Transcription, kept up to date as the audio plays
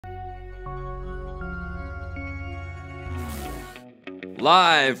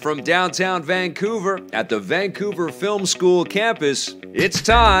Live from downtown Vancouver at the Vancouver Film School campus, it's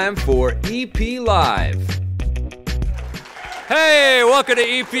time for EP Live. Hey, welcome to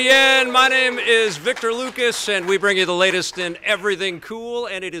EPN. My name is Victor Lucas, and we bring you the latest in everything cool,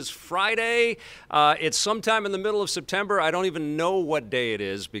 and it is Friday. It's sometime in the middle of September. I don't even know what day it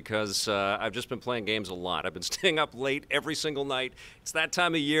is because I've just been playing games a lot. I've been staying up late every single night. It's that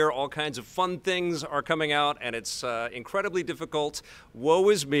time of year. All kinds of fun things are coming out, and it's incredibly difficult, woe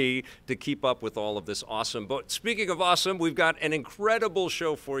is me, to keep up with all of this awesome. But speaking of awesome, we've got an incredible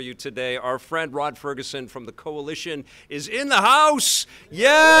show for you today. Our friend Rod Fergusson from the Coalition is in the house.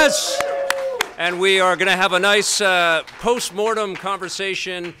 Yes! And we are going to have a nice post-mortem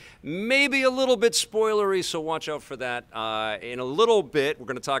conversation, maybe a little bit spoilery, so watch out for that. In a little bit, we're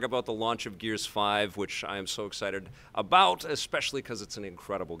going to talk about the launch of Gears 5, which I am so excited about, especially because it's an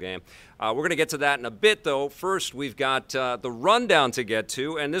incredible game. We're going to get to that in a bit, though. First, we've got the rundown to get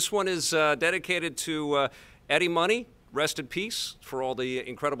to, and this one is dedicated to Eddie Money. Rest in peace for all the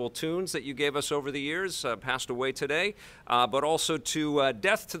incredible tunes that you gave us over the years, passed away today, but also to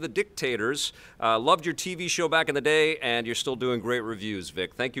Death to the Dictators. Loved your TV show back in the day, and you're still doing great reviews,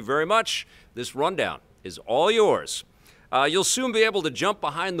 Vic. Thank you very much. This rundown is all yours. You'll soon be able to jump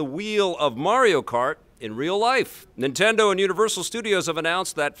behind the wheel of Mario Kart in real life. Nintendo and Universal Studios have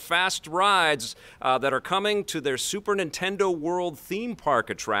announced that fast rides that are coming to their Super Nintendo World theme park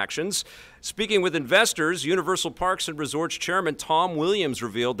attractions. Speaking with investors, Universal Parks and Resorts Chairman Tom Williams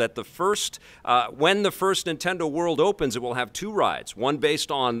revealed that when the first Nintendo World opens, it will have two rides, one based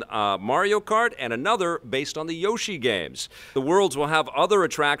on Mario Kart and another based on the Yoshi games. The worlds will have other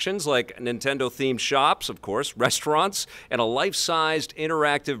attractions like Nintendo-themed shops, of course, restaurants, and a life-sized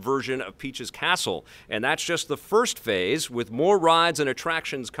interactive version of Peach's Castle. And that's just the first phase, with more rides and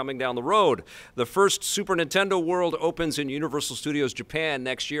attractions coming down the road. The first Super Nintendo World opens in Universal Studios Japan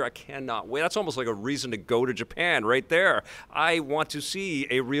next year. I cannot wait. That's almost like a reason to go to Japan right there. I want to see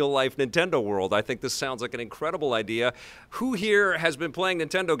a real-life Nintendo World. I think this sounds like an incredible idea. Who here has been playing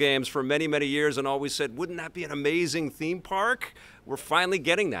Nintendo games for many, many years and always said, wouldn't that be an amazing theme park? We're finally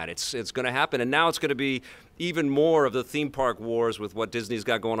getting that. It's going to happen, and now it's going to be even more of the theme park wars with what Disney's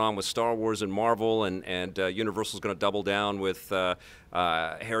got going on with Star Wars and Marvel, and Universal's going to double down with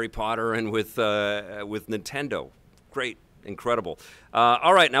Harry Potter and with Nintendo. Great. Incredible.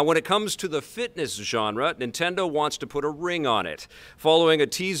 All right, now when it comes to the fitness genre, Nintendo wants to put a ring on it. Following a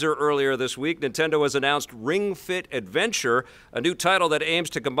teaser earlier this week, Nintendo has announced Ring Fit Adventure, a new title that aims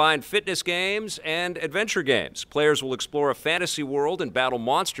to combine fitness games and adventure games. Players will explore a fantasy world and battle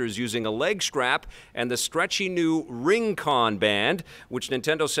monsters using a leg strap and the stretchy new Ring-Con band, which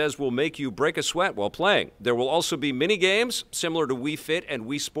Nintendo says will make you break a sweat while playing. There will also be mini games similar to Wii Fit and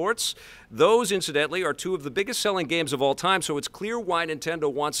Wii Sports. Those, incidentally, are two of the biggest selling games of all time, so it's clear why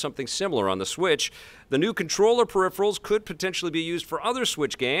Nintendo wants something similar on the Switch. The new controller peripherals could potentially be used for other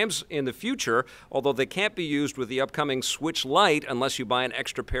Switch games in the future, although they can't be used with the upcoming Switch Lite unless you buy an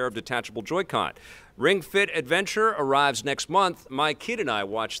extra pair of detachable Joy-Con. Ring Fit Adventure arrives next month. My kid and I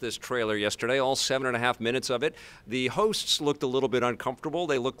watched this trailer yesterday, all 7.5 minutes of it. The hosts looked a little bit uncomfortable.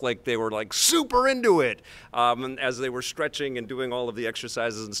 They looked like they were super into it as they were stretching and doing all of the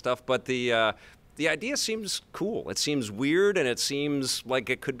exercises and stuff. But the idea seems cool. It seems weird, and it seems like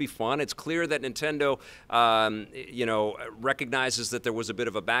it could be fun. It's clear that Nintendo, recognizes that there was a bit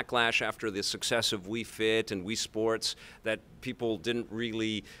of a backlash after the success of Wii Fit and Wii Sports, that people didn't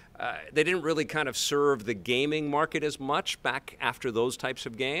really kind of serve the gaming market as much back after those types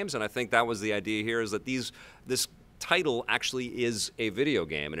of games. And I think that was the idea here, is that this title actually is a video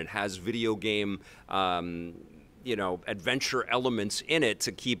game, and it has video game adventure elements in it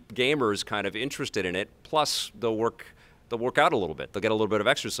to keep gamers kind of interested in it. Plus, they'll work out a little bit. They'll get a little bit of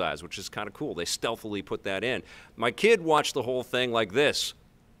exercise, which is kind of cool. They stealthily put that in. My kid watched the whole thing like this.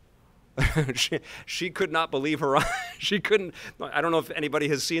 She could not believe her eyes. She couldn't. I don't know if anybody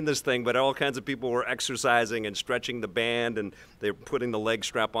has seen this thing, but all kinds of people were exercising and stretching the band, and they're putting the leg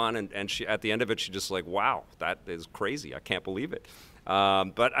strap on, and she, at the end of it, she just like, wow, that is crazy. I can't believe it.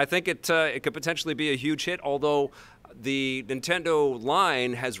 But I think it could potentially be a huge hit, although the Nintendo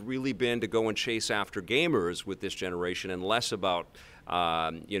line has really been to go and chase after gamers with this generation, and less about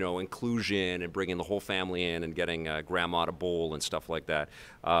inclusion and bringing the whole family in and getting grandma to bowl and stuff like that.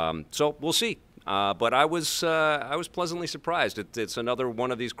 So we'll see. but I was pleasantly surprised. It's another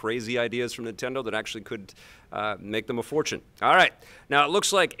one of these crazy ideas from Nintendo that actually could make them a fortune. All right, now it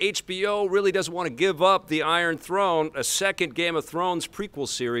looks like HBO really doesn't want to give up the Iron Throne. A second Game of Thrones prequel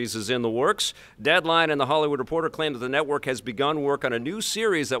series is in the works. Deadline and The Hollywood Reporter claim that the network has begun work on a new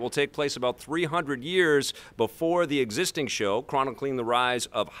series that will take place about 300 years before the existing show, chronicling the rise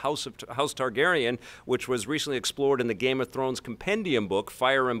of House Targaryen, which was recently explored in the Game of Thrones compendium book,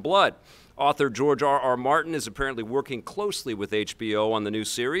 Fire and Blood. Author George R.R. Martin is apparently working closely with HBO on the new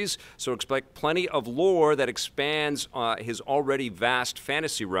series, so expect plenty of lore that expands his already vast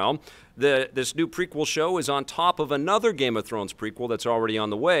fantasy realm. This new prequel show is on top of another Game of Thrones prequel that's already on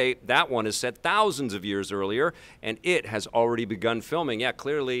the way. That one is set thousands of years earlier, and it has already begun filming. Yeah,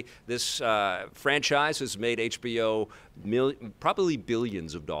 clearly this franchise has made HBO probably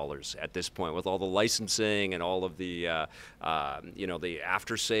billions of dollars at this point, with all the licensing and all of the, the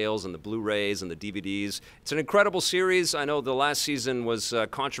after sales and the Blu-rays and the DVDs. It's an incredible series. I know the last season was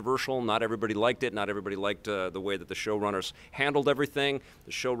controversial. Not everybody liked it. Not everybody liked the way that the showrunners handled everything.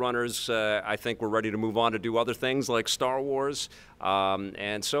 The showrunners, I think, were ready to move on to do other things like Star Wars.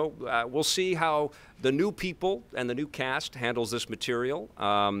 And so we'll see how the new people and the new cast handles this material.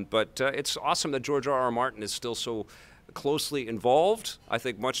 But it's awesome that George R.R. Martin is still so closely involved, I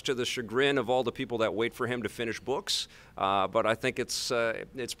think much to the chagrin of all the people that wait for him to finish books. But I think it's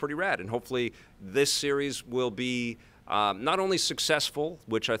pretty rad. And hopefully this series will be not only successful,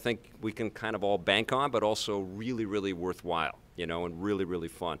 which I think we can kind of all bank on, but also really, really worthwhile, and really, really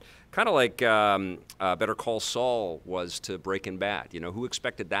fun. Kind of like Better Call Saul was to Breaking Bad. Who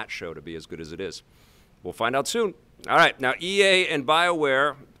expected that show to be as good as it is? We'll find out soon. All right, now EA and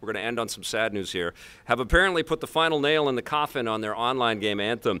BioWare, we're going to end on some sad news here, have apparently put the final nail in the coffin on their online game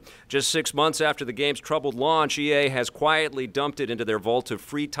Anthem. Just 6 months after the game's troubled launch, EA has quietly dumped it into their vault of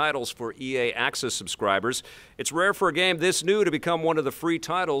free titles for EA Access subscribers. It's rare for a game this new to become one of the free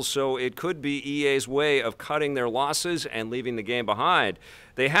titles, so it could be EA's way of cutting their losses and leaving the game behind.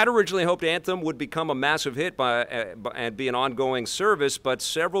 They had originally hoped Anthem would become a massive hit and be an ongoing service, but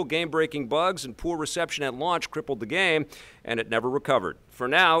several game-breaking bugs and poor reception at launch crippled the game, and it never recovered. For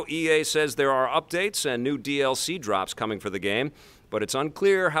now, EA says there are updates and new DLC drops coming for the game, but it's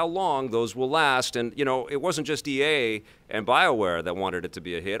unclear how long those will last. And, it wasn't just EA and BioWare that wanted it to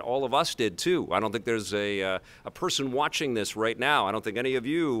be a hit. All of us did, too. I don't think there's a person watching this right now. I don't think any of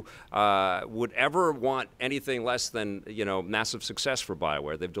you would ever want anything less than, massive success for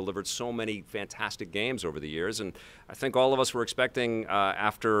BioWare. They've delivered so many fantastic games over the years, and I think all of us were expecting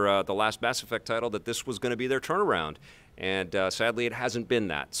after the last Mass Effect title that this was going to be their turnaround. And sadly, it hasn't been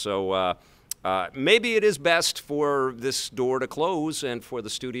that. So maybe it is best for this door to close and for the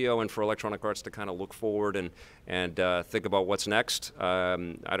studio and for Electronic Arts to kind of look forward and think about what's next.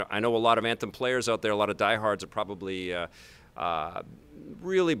 I know a lot of Anthem players out there, a lot of diehards are probably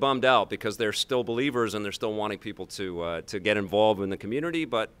really bummed out because they're still believers and they're still wanting people to get involved in the community.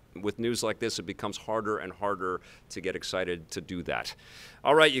 But with news like this, it becomes harder and harder to get excited to do that.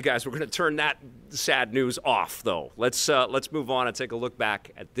 All right, you guys, we're going to turn that sad news off, though. Let's move on and take a look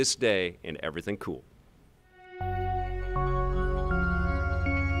back at this day in everything cool.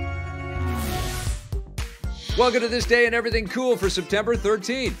 Welcome to This Day in Everything Cool for September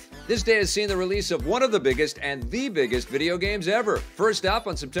 13th. This day has seen the release of one of the biggest and the biggest video games ever. First up,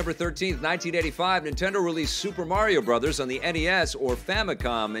 on September 13th, 1985, Nintendo released Super Mario Bros. On the NES, or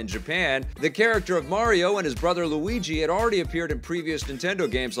Famicom in Japan. The character of Mario and his brother Luigi had already appeared in previous Nintendo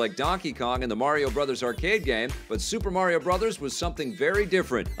games like Donkey Kong and the Mario Bros. Arcade game, but Super Mario Bros. Was something very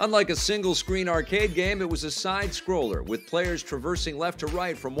different. Unlike a single-screen arcade game, it was a side-scroller, with players traversing left to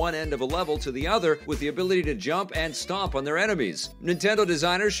right from one end of a level to the other, with the ability to jump and stomp on their enemies. Nintendo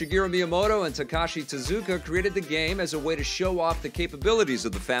designers Shigeru Miyamoto and Takashi Tezuka created the game as a way to show off the capabilities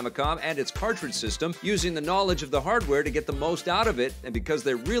of the Famicom and its cartridge system, using the knowledge of the hardware to get the most out of it, and because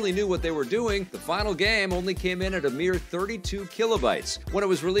they really knew what they were doing, the final game only came in at a mere 32 kilobytes. When it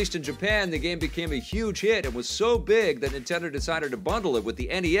was released in Japan, the game became a huge hit and was so big that Nintendo decided to bundle it with the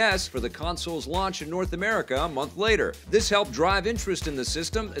NES for the console's launch in North America a month later. This helped drive interest in the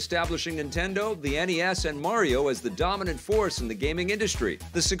system, establishing Nintendo, the NES, and Mario as the dominant force in the gaming industry.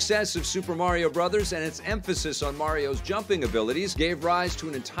 The success of Super Mario Bros. And its emphasis on Mario's jumping abilities gave rise to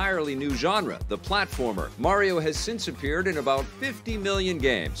an entirely new genre, the platformer. Mario has since appeared in about 50 million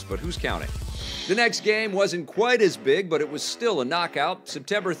games, but who's counting? The next game wasn't quite as big, but it was still a knockout.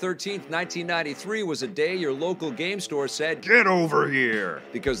 September 13th, 1993 was a day your local game store said, "Get over here!"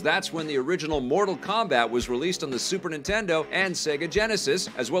 Because that's when the original Mortal Kombat was released on the Super Nintendo and Sega Genesis,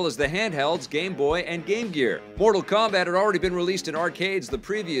 as well as the handhelds Game Boy and Game Gear. Mortal Kombat had already been released in arcades the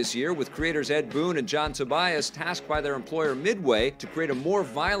previous year, with creators Ed Boon and John Tobias tasked by their employer Midway to create a more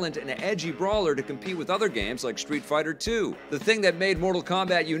violent and edgy brawler to compete with other games like Street Fighter II. The thing that made Mortal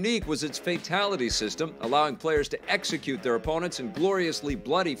Kombat unique was its fatality system, allowing players to execute their opponents in gloriously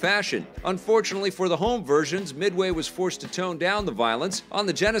bloody fashion. Unfortunately for the home versions, Midway was forced to tone down the violence. On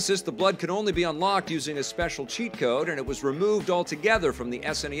the Genesis, the blood could only be unlocked using a special cheat code, and it was removed altogether from the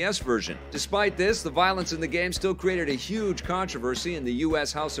SNES version. Despite this, the violence in the game still created a huge controversy, and the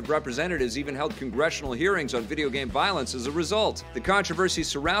U.S. House of Representatives even held congressional hearings on video game violence as a result. The controversy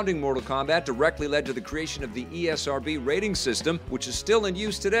surrounding Mortal Kombat directly led to the creation of the ESRB rating system, which is still in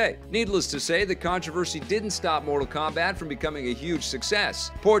use today. Needless to say, the controversy didn't stop Mortal Kombat from becoming a huge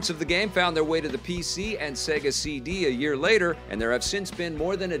success. Ports of the game found their way to the PC and Sega CD a year later, and there have since been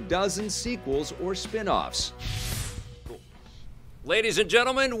more than a dozen sequels or spin-offs. Ladies and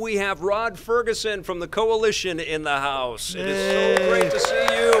gentlemen, we have Rod Fergusson from the Coalition in the house. It is so great to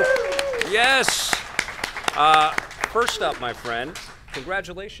see you. Yes. First up, my friend,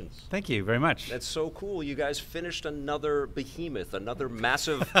 congratulations. Thank you very much. That's so cool. You guys finished another behemoth, another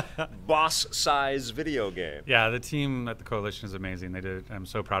massive boss-size video game. Yeah, the team at the Coalition is amazing. I'm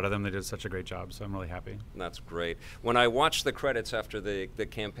so proud of them. They did such a great job, so I'm really happy. That's great. When I watched the credits after the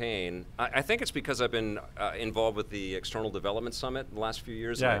campaign, I think it's because I've been involved with the External Development Summit the last few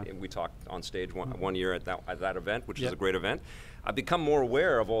years. Yeah. And we talked on stage one year at that event, which is a great event. I've become more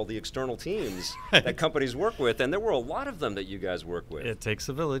aware of all the external teams that companies work with, and there were a lot of them that you guys work with. It takes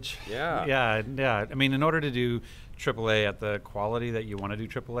a village. Yeah. Yeah. I mean, in order to do AAA at the quality that you want to do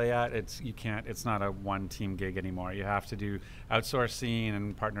AAA at, it's not a one-team gig anymore. You have to do outsourcing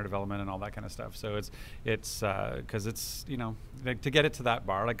and partner development and all that kind of stuff. So it's because it's like, to get it to that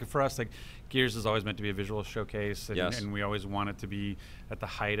bar. Like for us, like Gears is always meant to be a visual showcase, and, and we always want it to be at the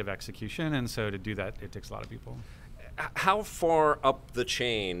height of execution. And so to do that, it takes a lot of people. How far up the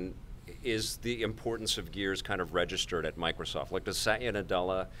chain is the importance of Gears kind of registered at Microsoft? Like, does Satya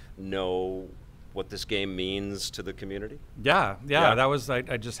Nadella know what this game means to the community? Yeah. That was I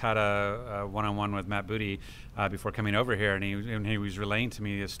just had a one-on-one with Matt Booty before coming over here, and he was relaying to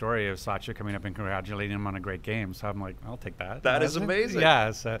me the story of Satya coming up and congratulating him on a great game. So I'm like, I'll take that. That is amazing.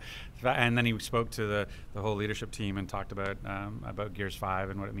 Yeah. So, and then he spoke to the whole leadership team and talked about Gears 5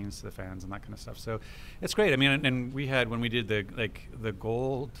 and what it means to the fans and that kind of stuff. So it's great. I mean, and we had, when we did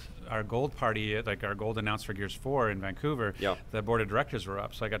our gold party, like our gold announced for Gears 4 in Vancouver, the board of directors were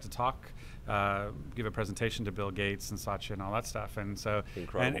up, so I got to talk, give a presentation to Bill Gates and Satya and all that stuff, and so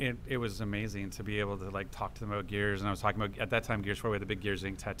and it was amazing to be able to like talk to them about Gears. And I was talking about, at that time, Gears 4, we had the big Gears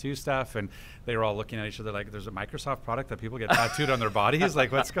Inc. tattoo stuff, and they were all looking at each other like, there's a Microsoft product that people get tattooed on their bodies,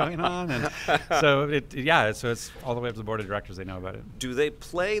 like what's going on? And so so it's all the way up to the board of directors. They know about it. Do they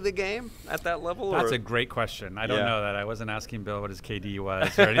play the game at that level? That's a great question. I don't know that. I wasn't asking Bill what his KD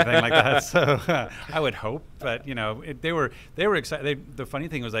was or anything like that. So I would hope, but they were excited. The funny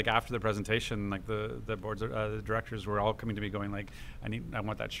thing was, like, after the presentation, like the boards, the directors were all coming to me going like, I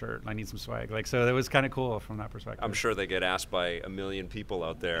want that shirt. I need some swag. Like, so it was kind of cool from that perspective. I'm sure they get asked by a million people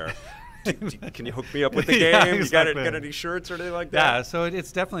out there. Can you hook me up with the game? Exactly. You got any shirts or anything like that? Yeah, so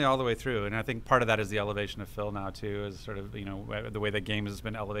it's definitely all the way through, and I think part of that is the elevation of Phil now too, is sort of the way the game has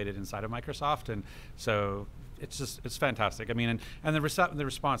been elevated inside of Microsoft, and so it's fantastic. I mean, and the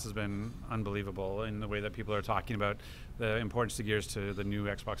response has been unbelievable in the way that people are talking about the importance of Gears to the new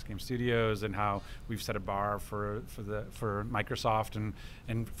Xbox Game Studios, and how we've set a bar for Microsoft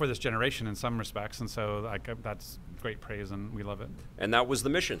and for this generation in some respects, and so like that's great praise, and we love it. And that was the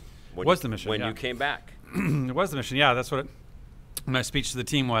mission. When you came back. It was the mission. Yeah, that's what my speech to the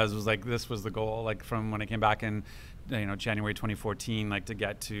team was like, this was the goal, like from when I came back in January 2014, like to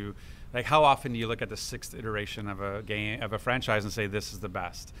get to, like, how often do you look at the 6th iteration of a game, of a franchise, and say this is the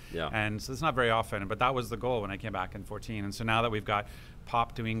best? Yeah. And so it's not very often, but that was the goal when I came back in 14. And so now that we've got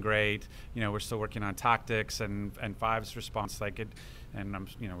Pop doing great, we're still working on tactics and 5's response, like it, and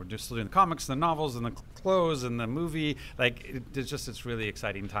we're just doing the comics, the novels, and the clothes, and the movie. Like it's really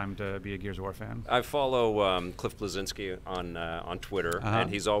exciting time to be a Gears of War fan. I follow Cliff Bleszinski on Twitter, and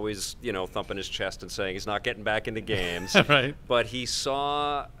he's always thumping his chest and saying he's not getting back into games. Right. But he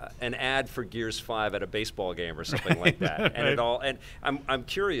saw an ad for Gears 5 at a baseball game or something like that, and And I'm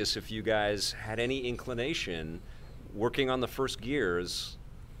curious if you guys had any inclination, working on the first Gears,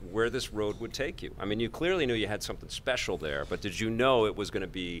 where this road would take you. I mean, you clearly knew you had something special there, but did you know it was going to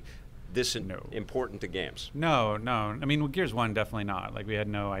be this important to games? No. I mean, with Gears 1, definitely not. Like, we had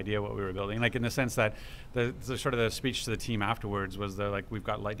no idea what we were building. Like, in the sense that the sort of the speech to the team afterwards was like, we've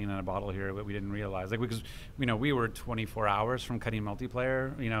got lightning in a bottle here, but we didn't realize. Like, because, we were 24 hours from cutting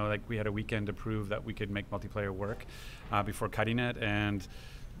multiplayer. Like, we had a weekend to prove that we could make multiplayer work before cutting it. And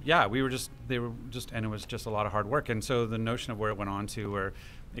yeah, and it was just a lot of hard work. And so the notion of where it went on to, where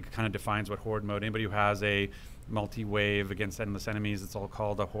it kind of defines what horde mode, anybody who has a multi-wave against endless enemies, it's all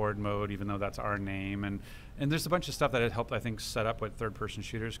called a horde mode, even though that's our name. And there's a bunch of stuff that it helped, I think, set up what third-person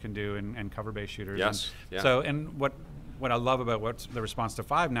shooters can do and cover-based shooters. Yes. So, and what I love about what's the response to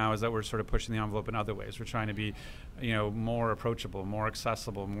 5 now is that we're sort of pushing the envelope in other ways. We're trying to be, more approachable, more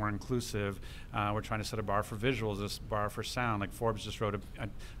accessible, more inclusive. We're trying to set a bar for visuals, a bar for sound. Like Forbes just wrote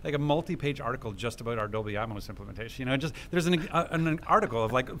a multi-page article just about our Dolby Atmos implementation. There's an article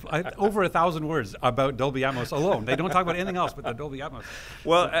of over 1,000 words about Dolby Atmos alone. They don't talk about anything else but the Dolby Atmos.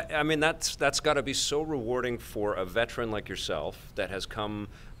 Well, I mean, that's got to be so rewarding for a veteran like yourself that has come,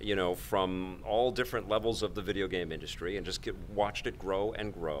 from all different levels of the video game industry and just watched it grow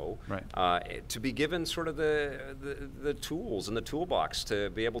and grow. Right. To be given sort of the tools and the toolbox to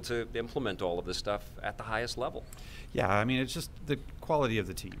be able to implement all of this stuff at the highest level. Yeah, I mean, it's just the quality of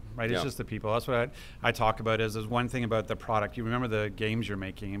the team, right? Yeah. It's just the people. That's what I talk about is one thing about the product. You remember the games you're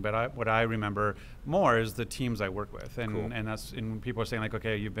making, but what I remember more is the teams I work with. And cool. and when people are saying, like,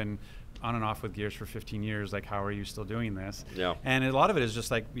 okay, you've been on and off with Gears for 15 years, like, how are you still doing this? Yeah. And a lot of it is just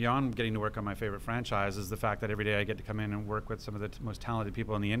like, beyond getting to work on my favorite franchise, is the fact that every day I get to come in and work with some of the most talented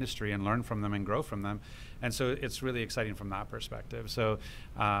people in the industry and learn from them and grow from them. And so it's really exciting from that perspective. So,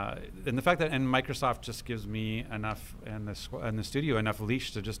 and the fact that, and Microsoft just gives me enough, and the studio enough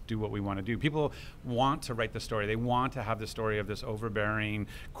leash to just do what we want to do. People want to write the story. They want to have the story of this overbearing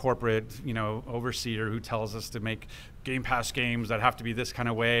corporate, overseer who tells us to make Game Pass games that have to be this kind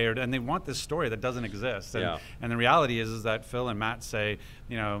of way, and they want this story that doesn't exist. And, yeah. and the reality is that Phil and Matt say,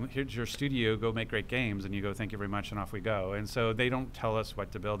 here's your studio, go make great games, and you go, thank you very much, and off we go. And so they don't tell us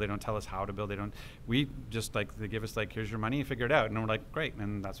what to build. They don't tell us how to build. We just they give us here's your money, figure it out, and we're like, great,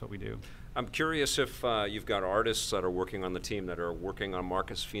 and that's what we do. I'm curious if you've got artists that are working on the team that are working on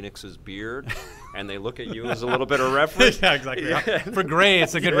Marcus Phoenix's beard, and they look at you as a little bit of reference. Yeah, exactly. Yeah. For Gray,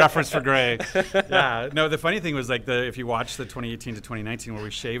 it's a good reference for Gray. Yeah. No, the funny thing was if you watch the 2018 to 2019 where we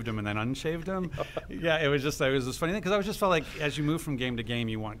shaved him and then unshaved him, yeah, it was this funny thing because I just felt like as you move from game to game,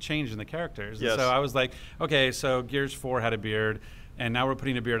 you want change in the characters. Yes. And so I was like, okay, so Gears 4 had a beard. And now we're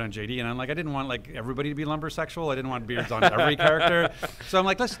putting a beard on JD, and I'm like, I didn't want everybody to be lumbersexual. I didn't want beards on every character, so I'm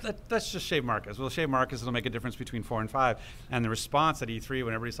like, let's just shave Marcus. We'll shave Marcus. It'll make a difference between 4 and 5. And the response at E3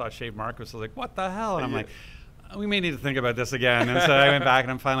 when everybody saw shave Marcus was like, what the hell? And I'm like, we may need to think about this again. And so I went back,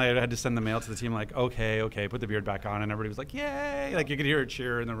 and I had to send the mail to the team, like, okay, put the beard back on. And everybody was like, yay! Like, you could hear a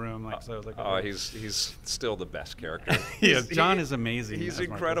cheer in the room. So I was like, oh, he's still the best character. Yeah, John is amazing. He's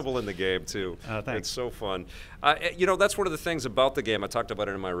incredible in the game, too. Thanks. It's so fun. That's one of the things about the game. I talked about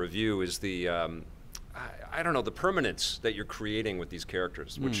it in my review, is the, I don't know, the permanence that you're creating with these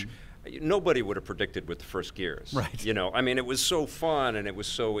characters, which nobody would have predicted with the first Gears. Right. I mean, it was so fun, and it was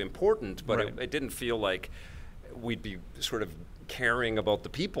so important, but right. it didn't feel like we'd be sort of caring about the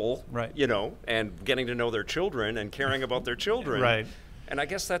people, right. And getting to know their children and caring about their children. Right. And I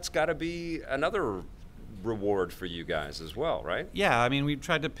guess that's got to be another reward for you guys as well, right? Yeah, I mean, we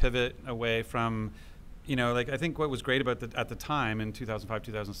tried to pivot away from, I think what was great about at the time in 2005,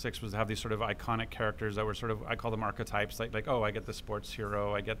 2006 was to have these sort of iconic characters that were sort of, I call them archetypes, like oh, I get the sports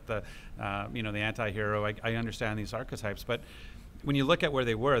hero, I get the, the anti-hero, I understand these archetypes, but when you look at where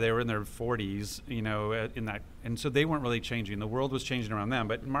they were in their 40s, in that, and so they weren't really changing. The world was changing around them,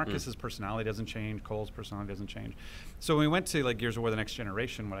 but Marcus's personality doesn't change. Cole's personality doesn't change. So when we went to Gears of War: The Next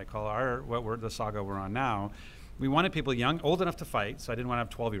Generation, what I call the saga we're on now, we wanted people old enough to fight. So I didn't want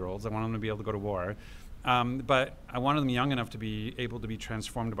to have 12-year-olds. I wanted them to be able to go to war. But I wanted them young enough to be able to be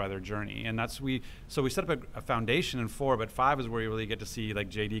transformed by their journey, and so we set up a foundation in 4, but 5 is where you really get to see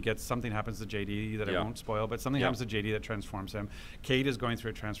JD something happens to JD that I won't spoil, but something happens to JD that transforms him. Kate is going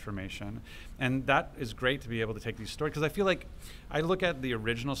through a transformation, and that is great to be able to take these stories because I feel like I look at the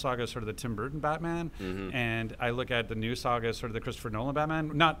original saga as sort of the Tim Burton Batman, and I look at the new saga as sort of the Christopher Nolan Batman.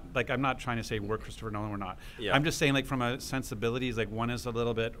 I'm not trying to say we're Christopher Nolan, we're not. Yeah. I'm just saying from a sensibilities, one is a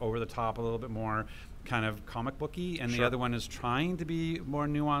little bit over the top, a little bit more kind of comic booky, and the other one is trying to be more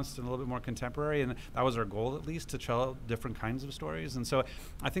nuanced and a little bit more contemporary, and that was our goal, at least, to tell different kinds of stories. And so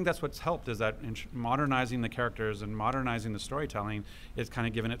I think that's what's helped, is that modernizing the characters and modernizing the storytelling is kind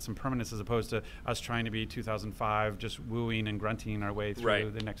of giving it some permanence, as opposed to us trying to be 2005 just wooing and grunting our way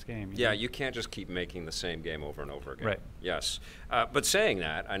through the next game. Yeah, you can't just keep making the same game over and over again. Right. Yes. But saying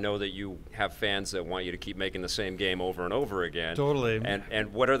that, I know that you have fans that want you to keep making the same game over and over again. Totally.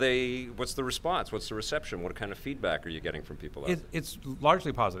 And what's the response? What's the reception? What kind of feedback are you getting from people? It's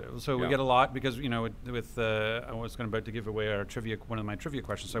largely positive. So we get a lot, because I was about to give away our trivia, one of my trivia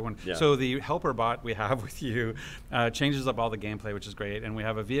questions. So the helper bot we have with you changes up all the gameplay, which is great. And we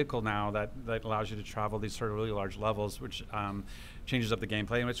have a vehicle now that allows you to travel these sort of really large levels, which changes up the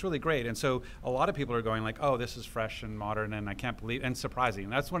gameplay, and it's really great. And so a lot of people are going like, oh, this is fresh and modern, and I can't believe, and surprising.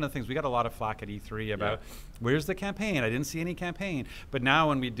 That's one of the things, we got a lot of flack at E3 about, where's the campaign? I didn't see any campaign. But now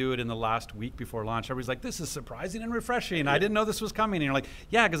when we do it in the last week before launch, everybody's like, this is surprising and refreshing. I didn't know this was coming. And you're like,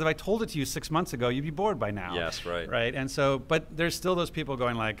 yeah, because if I told it to you 6 months ago, you'd be bored by now. Yes, right. Right, and so, but there's still those people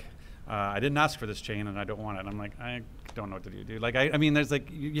going like, I didn't ask for this chain and I don't want it. And I'm like, I don't know what to do, dude. Like, I mean, there's like,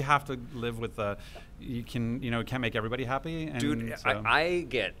 you have to live with you can't make everybody happy. And dude, so. I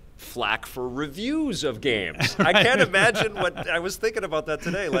get flack for reviews of games. I can't imagine what, I was thinking about that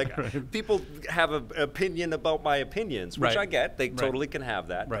today. Like, people have an opinion about my opinions, which I get. They totally can have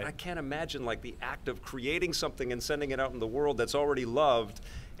that. But I can't imagine like the act of creating something and sending it out in the world that's already loved,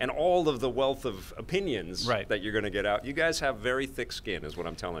 and all of the wealth of opinions that you're going to get out. You guys have very thick skin, is what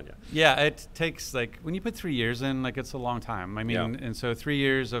I'm telling you. Yeah, it takes, like, when you put 3 years in, like, it's a long time. I mean, and so 3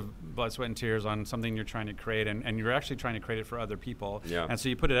 years of blood, sweat, and tears on something you're trying to create, and you're actually trying to create it for other people. Yeah. And so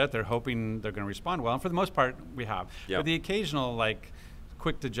you put it out there hoping they're going to respond well, and for the most part, we have. Yeah. But the occasional, like,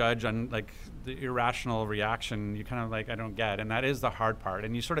 quick to judge on, like, the irrational reaction, you kind of like, I don't get, and that is the hard part.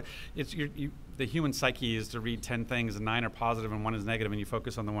 And you sort of, the human psyche is to read 10 things and 9 are positive and 1 is negative, and you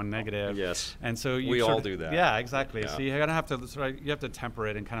focus on the 1 negative. Yes. And so we all do that. Yeah, exactly. Yeah. So you have to temper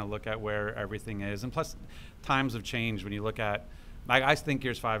it and kind of look at where everything is. And plus, times have changed. When you look at, I think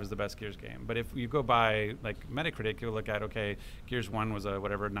Gears 5 is the best Gears game. But if you go by like Metacritic, you'll look at, okay, Gears 1 was a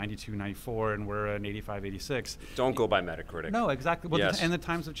 92, 94, and we're an 85, 86. Don't go by Metacritic. No, exactly. Well, and the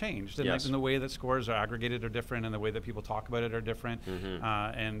times have changed. And, and the way that scores are aggregated are different, and the way that people talk about it are different.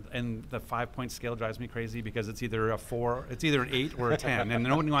 And the 5-point scale drives me crazy, because it's either a 4, it's either an 8 or a 10, and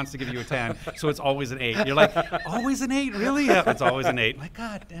no one wants to give you a 10, so it's always an 8. You're like, always an 8, really? Yeah, it's always an 8. Like,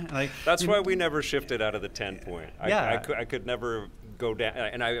 God damn. Like, that's why we never shifted out of the 10 point. I could never go down.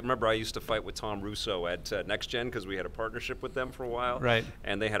 And I remember I used to fight with Tom Russo at Next Gen, because we had a partnership with them for a while. Right.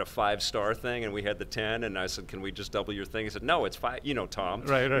 And they had a 5-star thing, and we had the 10. And I said, "Can we just double your thing?" He said, "No, it's 5." You know, Tom.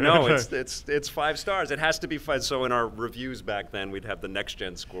 Right. No, it's 5 stars. It has to be 5. So in our reviews back then, we'd have the Next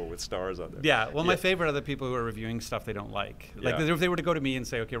Gen score with stars on there. Yeah. Well, my favorite are the people who are reviewing stuff they don't like. Like if they were to go to me and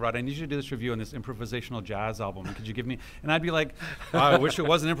say, "Okay, Rod, I need you to do this review on this improvisational jazz album. Could you give me?" And I'd be like, "I wish it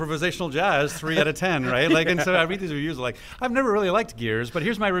wasn't improvisational jazz. 3 out of 10, right?" Like, and so I read these reviews like, "I've never really liked Gears, but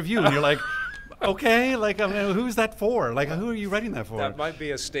here's my review," and you're like, okay, like, I mean, who's that for? Like, who are you writing that for? That might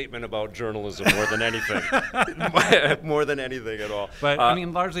be a statement about journalism more than anything. More than anything at all. But I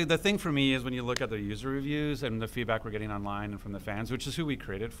mean, largely the thing for me is when you look at the user reviews and the feedback we're getting online and from the fans, which is who we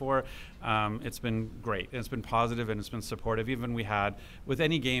created for, it's been great. And it's been positive and it's been supportive. Even we had, with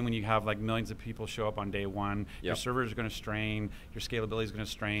any game, when you have like millions of people show up on day one, your servers are going to strain, your scalability is going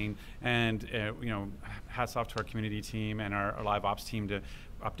to strain, and you know, hats off to our community team and our live ops team to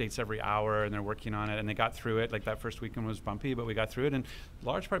updates every hour, and they're working on it, and they got through it. Like, that first weekend was bumpy, but we got through it, and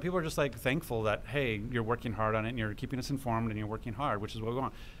large part people are just like thankful that, hey, you're working hard on it and you're keeping us informed and you're working hard, which is what we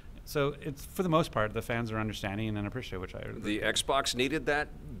want. So it's, for the most part, the fans are understanding and appreciate, which I the Xbox needed that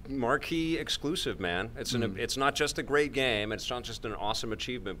marquee exclusive, man. It's it's not just a great game, it's not just an awesome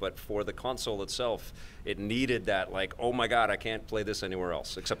achievement, but for the console itself, it needed that, like, oh my God, I can't play this anywhere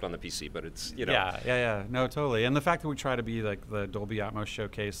else except on the PC. But it's, you know. Yeah, no, totally. And the fact that we try to be like the Dolby Atmos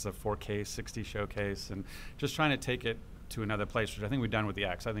showcase, the 4K 60 showcase, and just trying to take it to another place, which I think we've done with the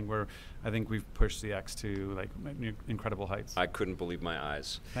X. I think we've pushed the X to like incredible heights. I couldn't believe my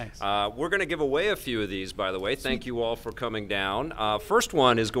eyes. Thanks. We're going to give away a few of these, by the way. Thank you all for coming down. First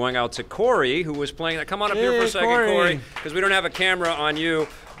one is going out to Corey, who was playing. Come on up here for a second, Corey, because we don't have a camera on you.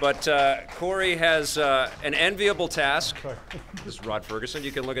 But Corey has an enviable task. This is Rod Fergusson.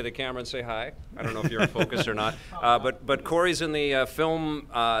 You can look at the camera and say hi. I don't know if you're in focus or not. But Corey's in the film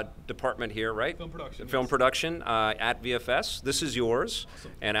department here, right? Film production. Film yes. production at VFS. This is yours.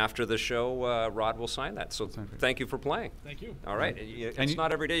 Awesome. And after the show, Rod will sign that. So thank you for playing. Thank you. All right. It's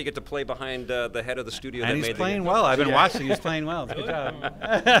not every day you get to play behind the head of the studio. And that he's made playing the well. I've been watching. He's playing well. Good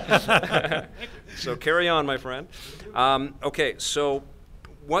job. So carry on, my friend. Okay, so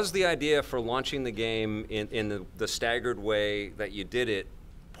was the idea for launching the game in the staggered way that you did it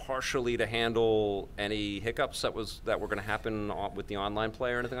partially to handle any hiccups that were going to happen with the online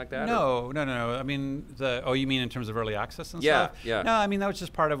play or anything like that? No. I mean, you mean in terms of early access and Yeah, stuff? yeah. No, I mean, that was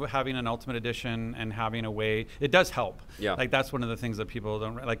just part of having an Ultimate Edition and having a way. It does help. Yeah. Like, that's one of the things that people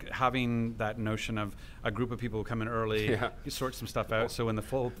don't, like, having that notion of a group of people who come in early, you sort some stuff out, so when the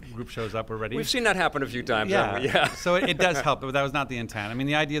full group shows up, we're ready. We've seen that happen a few times. Yeah. Haven't we? Yeah. So it does help, but that was not the intent. I mean,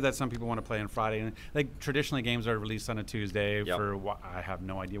 the idea that some people want to play on Friday, and like traditionally games are released on a Tuesday I have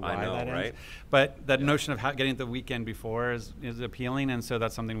no idea why that is. Right? But that notion of getting it the weekend before is appealing, and so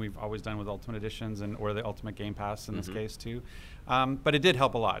that's something we've always done with Ultimate Editions or the Ultimate Game Pass in this case too. But it did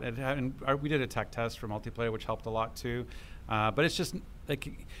help a lot. We did a tech test for multiplayer, which helped a lot too. But it's just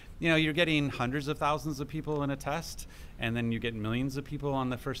like, you're getting hundreds of thousands of people in a test, and then you get millions of people on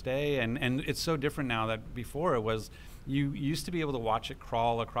the first day, and it's so different now that before it was. You used to be able to watch it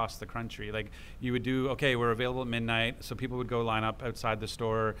crawl across the country. Like, you would do, okay, we're available at midnight, so people would go line up outside the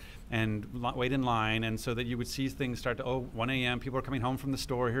store and wait in line, and so that you would see things start to, 1 a.m., people are coming home from the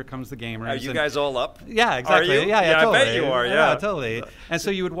store, here comes the gamers. Are you guys all up? Yeah, exactly. Are you? Yeah, I totally. bet you are, yeah. Totally. And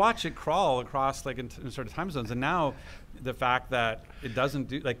so you would watch it crawl across, like, in sort of time zones, and now the fact that it doesn't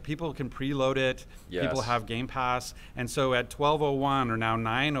do, like, people can preload it, people have Game Pass, and so at 12:01 or now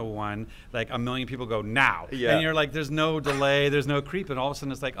 9:01, like, 1 million people go now. Yeah. And you're like, there's no delay, there's no creep, and all of a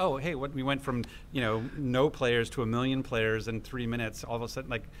sudden it's like, oh, hey, we went from, no players to 1 million players in 3 minutes. All of a sudden,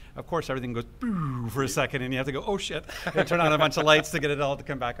 like, of course, everything goes boo for a second, and you have to go, oh shit, and turn on a bunch of lights to get it all to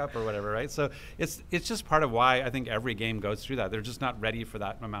come back up or whatever, right? So it's just part of why I think every game goes through that. They're just not ready for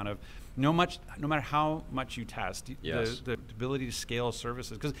that amount of, no matter how much you test, the ability to scale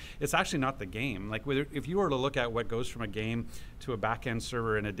services, because it's actually not the game. Like, if you were to look at what goes from a game to a back-end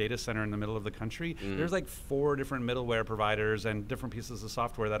server in a data center in the middle of the country, there's like 4 different middleware providers and different pieces of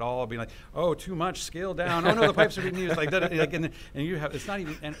software that all be like, oh, too much, scale down. Oh no, the pipes are being used like that. Like, and you have, it's not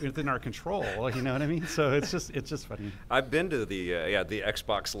even within our control. You know what I mean? So it's just funny. I've been to the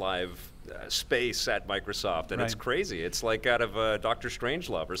Xbox Live space at Microsoft, and it's crazy. It's like out of Doctor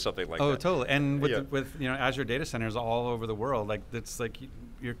Strangelove or something like that. Oh, totally. And with Azure data centers all over the world, like, it's like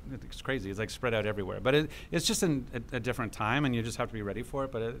it's crazy. It's like spread out everywhere. But it's just a different time, and you just have to be ready for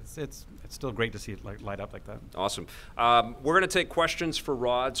it. But it's still great to see it light up like that. Awesome. We're going to take questions for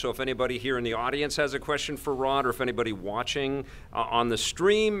Rod. So if anybody here in the audience has a question for Rod, or if anybody watching on the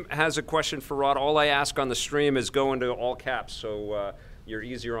stream has a question for Rod, all I ask on the stream is go into all caps, so you're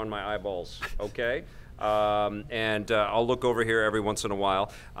easier on my eyeballs, okay? And I'll look over here every once in a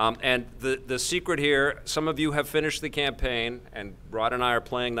while. And the secret here, some of you have finished the campaign, and Rod and I are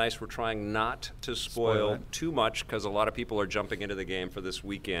playing nice. We're trying not to spoil too much, because a lot of people are jumping into the game for this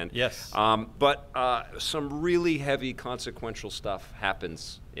weekend. Yes. But some really heavy consequential stuff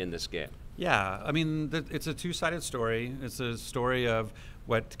happens in this game. Yeah, I mean, it's a two-sided story. It's a story of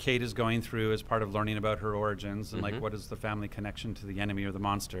what Kate is going through as part of learning about her origins and like what is the family connection to the enemy or the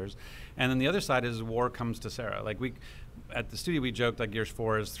monsters. And then the other side is war comes to Sarah. Like, at the studio we joked like Gears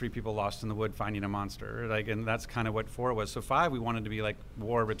 4 is 3 people lost in the wood finding a monster. Like, and that's kind of what 4 was. So 5 we wanted to be like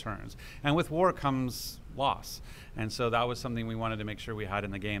war returns. And with war comes loss. And so that was something we wanted to make sure we had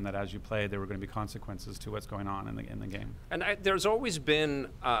in the game, that as you play, there were going to be consequences to what's going on in the game. And there's always been,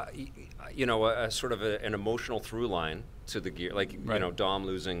 a sort of an emotional through line to the gear, like Dom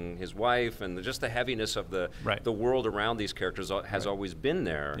losing his wife, and just the heaviness of the world around these characters has always been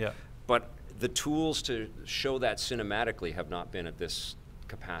there. Yeah. But the tools to show that cinematically have not been at this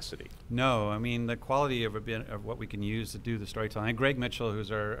capacity. No, I mean, the quality of what we can use to do the storytelling. And Greg Mitchell, who's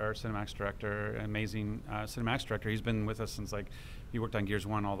our cinematics director, amazing cinematics director, he's been with us since, like, he worked on Gears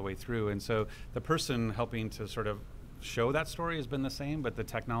 1 all the way through. And so the person helping to sort of show that story has been the same, but the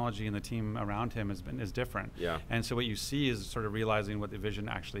technology and the team around him is different. Yeah. And so what you see is sort of realizing what the vision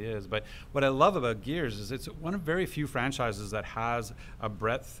actually is. But what I love about Gears is it's one of very few franchises that has a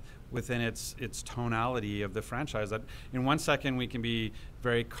breadth within its tonality of the franchise, that in 1 second we can be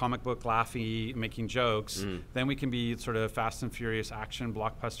very comic book laughy, making jokes, then we can be sort of Fast and Furious action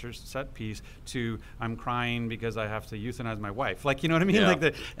blockbuster set piece, to I'm crying because I have to euthanize my wife. Like, you know what I mean? Yeah.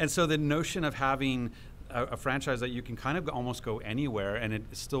 And so the notion of having a franchise that you can kind of almost go anywhere and it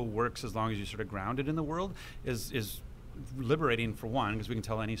still works as long as you sort of ground it in the world is liberating for one, because we can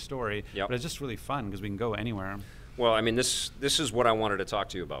tell any story, but it's just really fun because we can go anywhere. Well, I mean, this is what I wanted to talk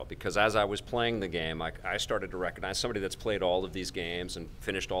to you about, because as I was playing the game, I started to recognize somebody that's played all of these games and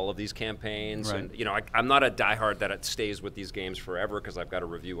finished all of these campaigns. Right. And, you know, I'm not a diehard that it stays with these games forever because I've got to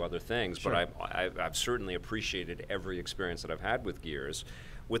review other things, Sure. but I've certainly appreciated every experience that I've had with Gears.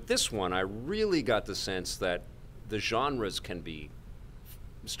 With this one, I really got the sense that the genres can be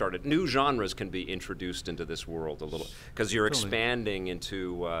new genres can be introduced into this world a little, because you're expanding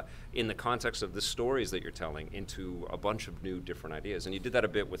into, in the context of the stories that you're telling, into a bunch of new different ideas. And you did that a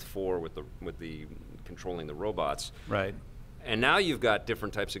bit with 4 with the controlling the robots. Right. And now you've got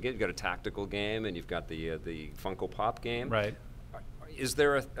different types of games. You've got a tactical game, and you've got the Funko Pop game. Right. Is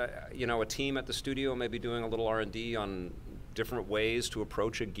there a team at the studio maybe doing a little R&D on different ways to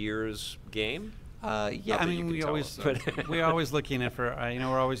approach a Gears game? Yeah, I mean, we always looking at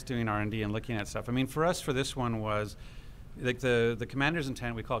we're always doing R&D and looking at stuff. I mean, for us, for this one was like the commander's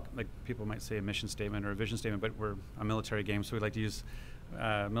intent. We call it, like, people might say, a mission statement or a vision statement, but we're a military game, so we like to use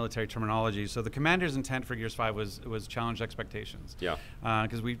military terminology. So the commander's intent for Gears 5 was challenge expectations. Yeah.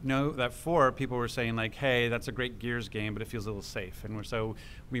 Because we know that 4 people were saying, like, hey, that's a great Gears game, but it feels a little safe. And so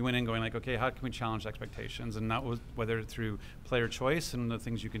we went in going, like, okay, how can we challenge expectations? And that was whether through player choice and the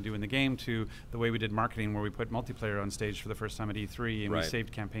things you can do in the game, to the way we did marketing, where we put multiplayer on stage for the first time at E3, and we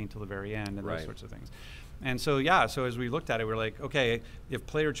saved campaign till the very end, and those sorts of things. And so, yeah, so as we looked at it, we were like, okay, if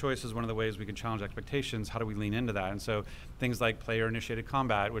player choice is one of the ways we can challenge expectations, how do we lean into that? And so things like player-initiated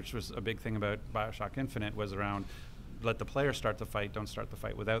combat, which was a big thing about BioShock Infinite, was around let the player start the fight, don't start the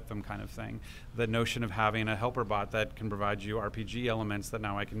fight without them, kind of thing. The notion of having a helper bot that can provide you RPG elements that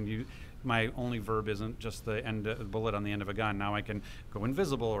now I can use. My only verb isn't just the bullet on the end of a gun. Now I can go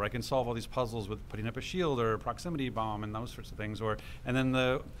invisible, or I can solve all these puzzles with putting up a shield or a proximity bomb and those sorts of things. And then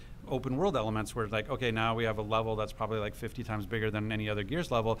the open world elements where, like, okay, now we have a level that's probably like 50 times bigger than any other Gears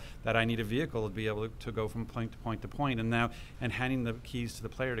level, that I need a vehicle to be able to go from point to point to point, and handing the keys to the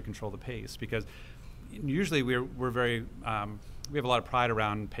player to control the pace, because usually we're very we have a lot of pride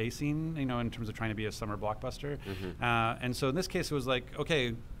around pacing, in terms of trying to be a summer blockbuster. And so in this case, it was like,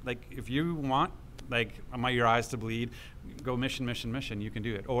 okay, like, if you want, like, your eyes to bleed, go mission, you can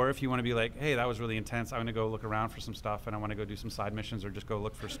do it. Or if you want to be like, hey, that was really intense, I want to go look around for some stuff, and I want to go do some side missions, or just go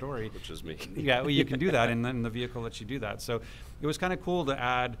look for story. Which is me. Yeah, well, you can do that, and then the vehicle lets you do that. So it was kind of cool to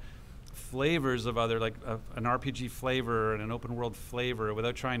add flavors of other, like an RPG flavor and an open world flavor,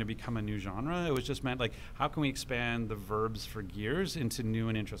 without trying to become a new genre. It was just meant, like, how can we expand the verbs for Gears into new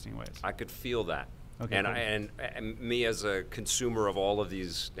and interesting ways? I could feel that. Okay, and, cool. and me as a consumer of all of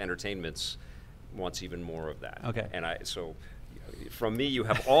these entertainments wants even more of that. Okay. And so from me, you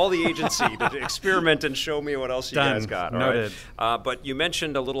have all the agency to experiment and show me what else you guys got. Noted. All right? But you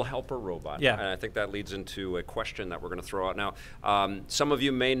mentioned a little helper robot. Yeah. And I think that leads into a question that we're going to throw out now. Some of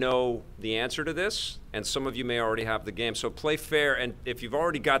you may know the answer to this, and some of you may already have the game. So play fair, and if you've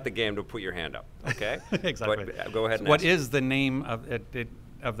already got the game, to put your hand up, okay? Exactly. But, go ahead and what ask. is the name of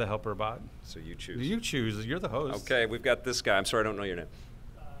the helper bot? So you choose. You choose. You're the host. Okay, we've got this guy. I'm sorry, I don't know your name.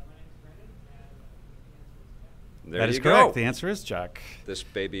 There That is you correct. go. The answer is Jack. This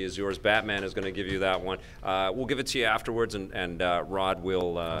baby is yours. Batman is going to give you that one. We'll give it to you afterwards, and Rod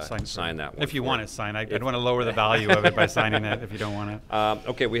will sign that one. If you want it signed. I don't want to lower the value of it by signing it if you don't want it.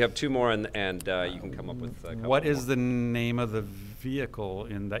 Okay, we have 2 more, and you can come up with a couple What is more. the name of the vehicle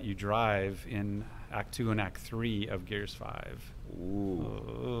that you drive in Act 2 and Act 3 of Gears 5?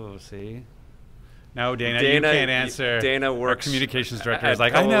 Ooh. Oh, see? No, Dana, you can't answer. Dana works. Our communications director at is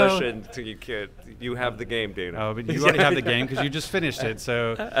like, I know. Coalition. You have the game, Dana. Oh, but you already have the game because you just finished it.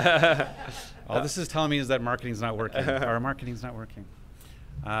 So all this is telling me is that marketing's not working. Our marketing's not working.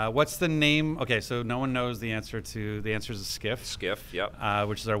 What's the name? Okay, so no one knows the answer to. The answer is a skiff. Skiff, yep.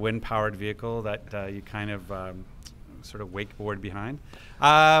 Which is our wind-powered vehicle that you kind of sort of wakeboard behind.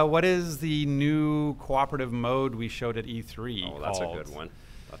 What is the new cooperative mode we showed at E3? Oh, that's a good one.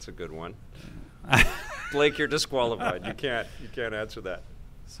 That's a good one. Blake, you're disqualified. You can't answer that.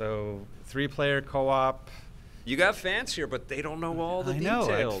 So 3-player co-op. You got fans here, but they don't know all the I know.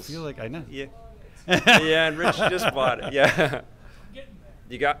 details. I feel like I know. Yeah. Yeah, and Rich just bought it. Yeah.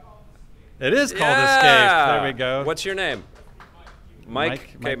 You got. It is called Escape. There we go. What's your name?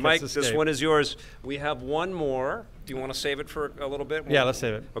 Mike. Okay, Mike. This one is yours. We have one more. Do you want to save it for a little bit? Yeah, let's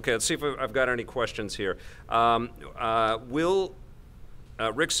save it. Okay, let's see if I've got any questions here.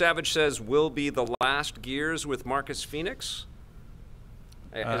 Rick Savage says, will be the last Gears with Marcus Phoenix?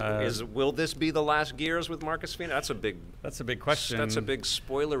 Will this be the last Gears with Marcus Fenix? That's a big question. That's a big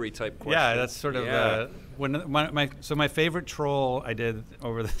spoilery type question. Yeah, that's sort of when my favorite troll I did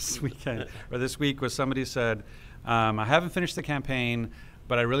over this weekend or this week was somebody said, I haven't finished the campaign,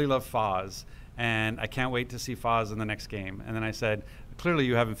 but I really love Foz, and I can't wait to see Foz in the next game. And then I said, clearly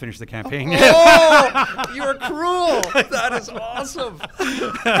you haven't finished the campaign yet. Oh, you're cruel. That is awesome.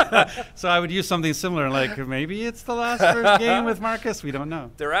 So I would use something similar, like maybe it's the last game with Marcus. We don't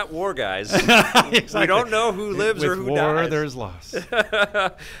know. They're at war, guys. Exactly. We don't know who lives or who dies. With war, there's loss.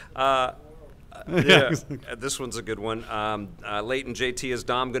 Yeah, this one's a good one. Leighton JT, is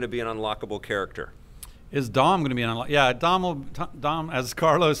Dom going to be an unlockable character? Is Dom going to be on? Yeah, Dom, as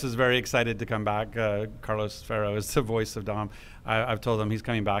Carlos is very excited to come back. Carlos Ferro is the voice of Dom. I've told him he's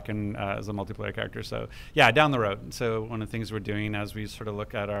coming back as a multiplayer character. So yeah, down the road. So one of the things we're doing as we sort of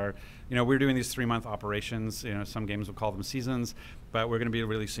look at our, we're doing these 3-month operations. Some games will call them seasons, but we're going to be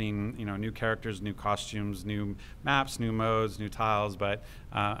releasing, new characters, new costumes, new maps, new modes, new tiles. But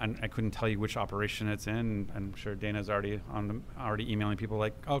and I couldn't tell you which operation it's in. I'm sure Dana's already emailing people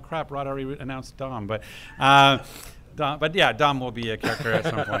like, oh crap, Rod already announced Dom. But Dom will be a character at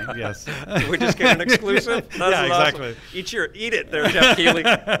some point. Yes. We just get an exclusive. Yeah, exactly. Awesome. Eat it, there, Jeff Keighley.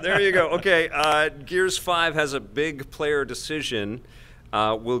 There you go. Okay, Gears 5 has a big player decision.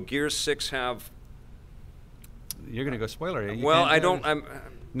 Will Gears 6 have? You're going to go spoiler. Well, I don't.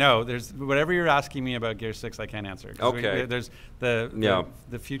 No, there's whatever you're asking me about Gears 6, I can't answer. Okay. There's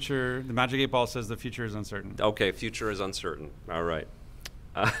the future. The Magic 8 Ball says the future is uncertain. Okay, future is uncertain. All right.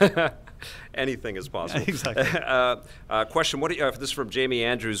 Anything is possible. Exactly. Question: this is from Jamie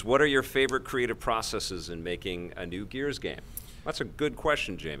Andrews. What are your favorite creative processes in making a new Gears game? That's a good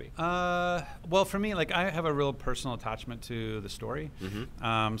question, Jamie. Well, for me, I have a real personal attachment to the story.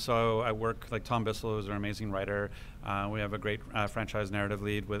 Mm-hmm. So I work, Tom Bissell is an amazing writer. We have a great franchise narrative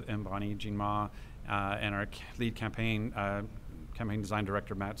lead with Mbani Jinma, and our lead campaign design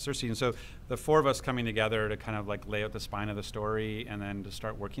director, Matt Cersei. And so the 4 of us coming together to kind of lay out the spine of the story and then to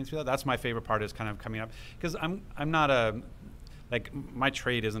start working through that. That's my favorite part, is kind of coming up. Because I'm not my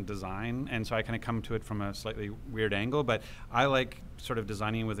trade isn't design, and so I kind of come to it from a slightly weird angle, but I like sort of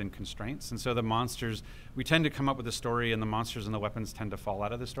designing within constraints. And so the monsters, we tend to come up with a story, and the monsters and the weapons tend to fall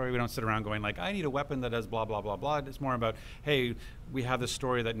out of the story. We don't sit around going I need a weapon that does blah, blah, blah, blah. It's more about, hey, we have this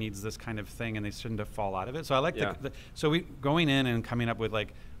story that needs this kind of thing, and they tend to fall out of it. So I like so we going in and coming up with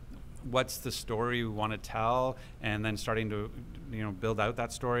what's the story we want to tell, and then starting to build out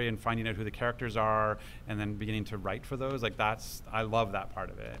that story and finding out who the characters are, and then beginning to write for those. I love that part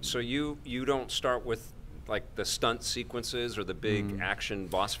of it. So you don't start with the stunt sequences or the big action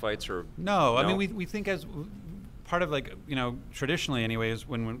boss fights, or no? I mean, we think as part of traditionally anyways,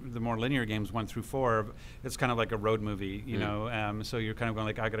 when the more linear games 1 through 4, it's kind of like a road movie, so you're kind of going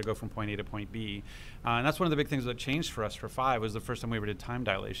I got to go from point A to point B, and that's one of the big things that changed for us for 5 was the first time we ever did time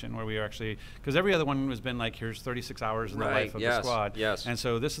dilation, where we were actually, because every other one has been here's 36 hours in the life of the squad, and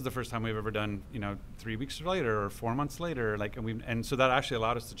so this is the first time we've ever done 3 weeks later or 4 months later, and so that actually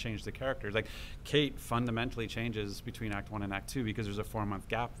allowed us to change the characters. Kate fundamentally changes between Act 1 and Act 2 because there's a 4-month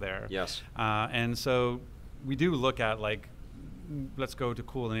gap there. Yes, and so we do look at let's go to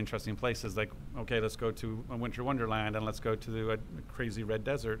cool and interesting places. Okay, let's go to a winter wonderland, and let's go to a crazy red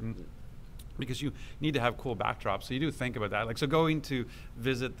desert, and because you need to have cool backdrops. So you do think about that. So going to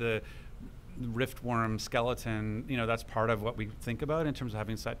visit the riftworm skeleton, that's part of what we think about in terms of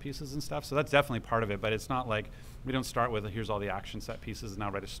having set pieces and stuff. So that's definitely part of it, but it's not we don't start with here's all the action set pieces and now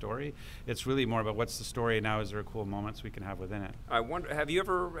write a story. It's really more about what's the story, and now is there cool moments we can have within it. I wonder, have you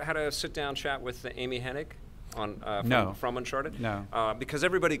ever had a sit-down chat with Amy Hennig from Uncharted? No. Because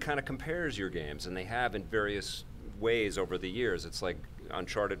everybody kind of compares your games, and they have in various ways over the years. It's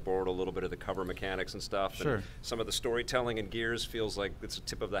Uncharted borrowed a little bit of the cover mechanics and stuff. Sure. And some of the storytelling in Gears feels like it's a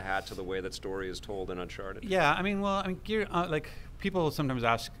tip of the hat to the way that story is told in Uncharted. Yeah, Gear, people sometimes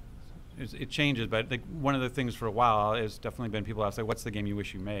ask, it changes, but one of the things for a while has definitely been people ask what's the game you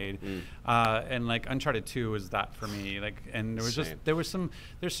wish you made, and Uncharted 2 was that for me. And there was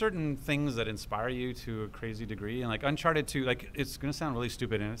there's certain things that inspire you to a crazy degree, and Uncharted 2, it's gonna sound really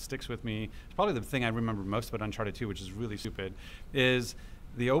stupid, and it sticks with me. It's probably the thing I remember most about Uncharted 2, which is really stupid, is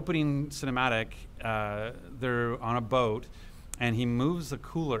the opening cinematic. They're on a boat, and he moves the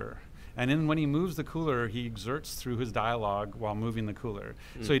cooler. And then when he moves the cooler, he exerts through his dialogue while moving the cooler.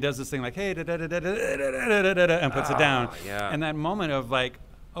 So he does this thing hey, and puts it down. Yeah. And that moment of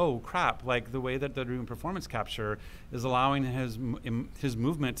oh crap, like the way that they're doing performance capture is allowing his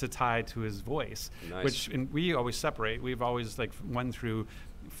movement to tie to his voice. Nice. Which we always separate. We've always, like 1 through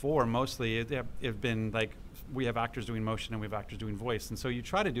 4 mostly have been like, we have actors doing motion and we have actors doing voice, and so you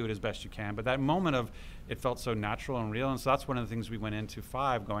try to do it as best you can, but that moment of it felt so natural and real, and so that's one of the things we went into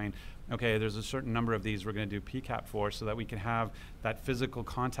 5 going, okay, there's a certain number of these we're going to do PCAP for so that we can have that physical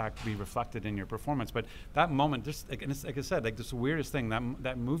contact be reflected in your performance. But that moment, just like, and it's, like I said, like this weirdest thing,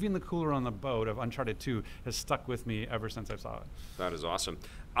 that moving the cooler on the boat of Uncharted 2 has stuck with me ever since I saw it. That is awesome.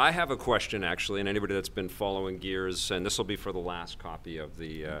 I have a question, actually, and anybody that's been following Gears, and this will be for the last copy of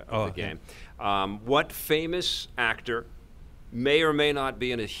the game. What famous actor may or may not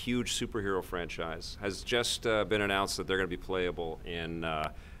be in a huge superhero franchise has just been announced that they're going to be playable in,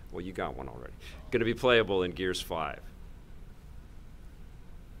 well, you got one already, going to be playable in Gears 5?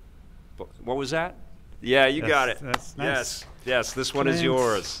 What was that? Yeah, you got it. That's nice. Yes, yes, this one is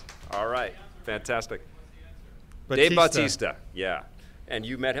yours. All right, fantastic. Dave Bautista, yeah. And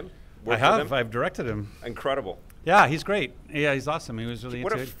you met him? I have. I've directed him. Incredible. Yeah, he's great. Yeah, he's awesome. He was really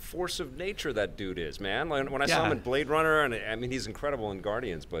What into a it. force of nature that dude is, man. When I saw him in Blade Runner, and I mean, he's incredible in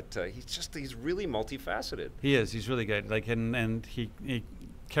Guardians, but he's really multifaceted. He is. He's really good. Like, and he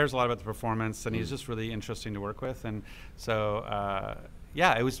cares a lot about the performance, and he's just really interesting to work with. And so,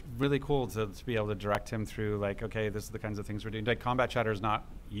 yeah, it was really cool to be able to direct him through, like, okay, this is the kinds of things we're doing. Like, combat chatter is not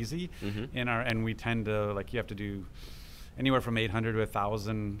easy and we tend to, like, you have to do anywhere from 800 to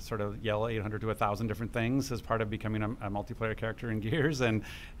 1,000, sort of yell 800 to 1,000 different things as part of becoming a multiplayer character in Gears, and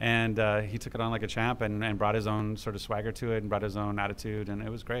he took it on like a champ and brought his own sort of swagger to it and brought his own attitude, and it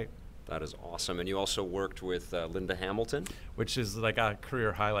was great. That is awesome. And you also worked with Linda Hamilton, which is like a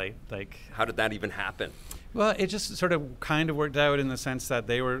career highlight. Like, how did that even happen? Well, it just sort of kind of worked out in the sense that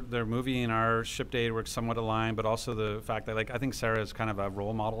their movie and our ship date were somewhat aligned, but also the fact that, like, I think Sarah is kind of a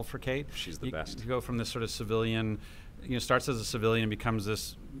role model for Kate. She's the best. To go from this sort of civilian, starts as a civilian and becomes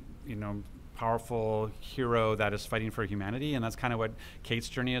this, powerful hero that is fighting for humanity, and that's kind of what Kate's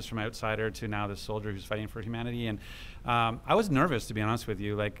journey is, from outsider to now this soldier who's fighting for humanity. And I was nervous, to be honest with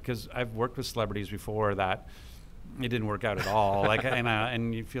you, like, because I've worked with celebrities before that it didn't work out at all. Like,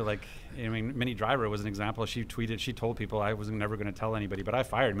 and you feel like, I mean, Minnie Driver was an example. She told people I was never going to tell anybody, but I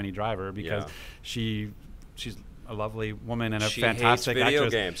fired Minnie Driver because she's a lovely woman and a fantastic hates video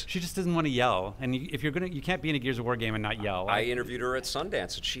actress. Games. She just doesn't want to yell, and if you're you can't be in a Gears of War game and not yell. I interviewed her at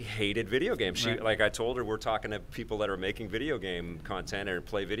Sundance, and she hated video games. She, like I told her, we're talking to people that are making video game content or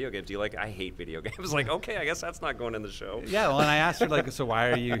play video games. Do you like? I hate video games. Like, okay, I guess that's not going in the show. Yeah, well, and I asked her, like, so why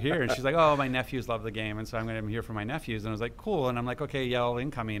are you here? And she's like, oh, my nephews love the game, and so I'm here for my nephews. And I was like, cool. And I'm like, okay, yell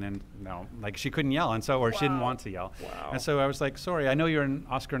incoming, and no, like, she couldn't yell, and so, or she didn't want to yell. Wow. And so I was like, sorry, I know you're an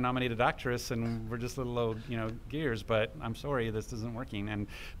Oscar-nominated actress, and we're just little old, Gears, but I'm sorry, this isn't working.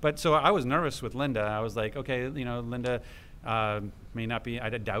 But so I was nervous with Linda. I was like, okay, Linda may not be, I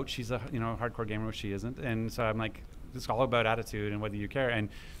doubt she's a hardcore gamer, which she isn't. And so I'm like, it's all about attitude and whether you care. And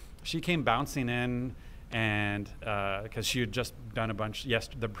she came bouncing in, and because she had just done a bunch,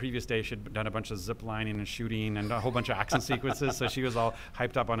 the previous day she'd done a bunch of zip lining and shooting and a whole bunch of action sequences. So she was all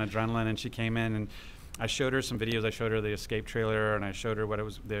hyped up on adrenaline, and she came in, and I showed her some videos. I showed her the Escape trailer, and I showed her what it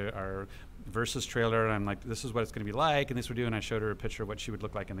was, our Versus trailer, and I'm like, this is what it's going to be like, and this would do. And I showed her a picture of what she would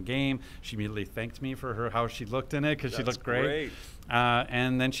look like in the game. She immediately thanked me for how she looked in it, because she looked great.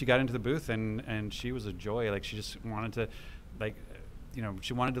 And then she got into the booth, and she was a joy. Like, she just wanted to, like,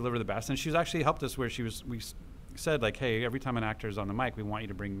 she wanted to deliver the best. And she's actually helped us where we said, like, hey, every time an actor is on the mic, we want you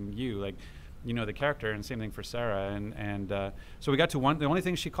to bring you, like, the character, and same thing for Sarah. And so we got to the only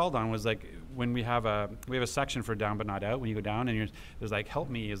thing she called on was, like, when we have a section for down but not out. When you go down, and there's like, help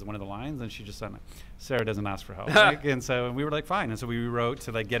me is one of the lines, and she just said, Sarah doesn't ask for help. And so we were like, fine. And so we wrote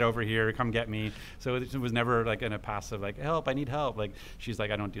to, like, get over here, come get me. So it was never like in a passive, like, help, I need help. Like, she's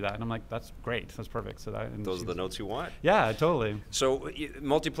like, I don't do that. And I'm like, that's great, that's perfect. So those are the notes you want. Yeah, totally. So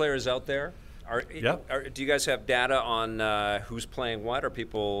multiplayer is out there. Do you guys have data on who's playing what? Are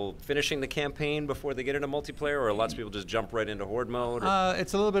people finishing the campaign before they get into multiplayer, or lots of people just jump right into horde mode?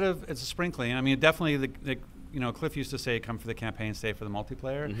 It's a little bit of, it's a sprinkling. I mean, definitely Cliff used to say, come for the campaign, stay for the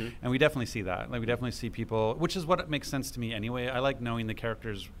multiplayer. And we definitely see that. Like, we definitely see people, which is what makes sense to me anyway. I like knowing the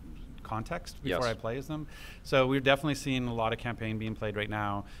characters' context before I play as them. So we're definitely seeing a lot of campaign being played right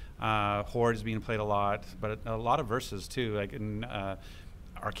now. Horde is being played a lot, but a lot of versus too. Like, in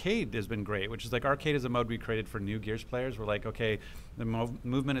Arcade has been great, which is like, Arcade is a mode we created for new Gears players. We're like, okay, the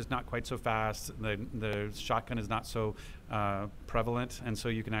movement is not quite so fast, the shotgun is not so prevalent, and so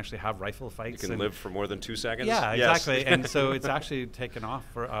you can actually have rifle fights. You can live for more than 2 seconds? Yeah, yes. exactly. And so it's actually taken off,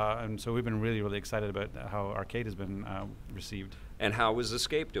 and so we've been really, really excited about how Arcade has been received. And how is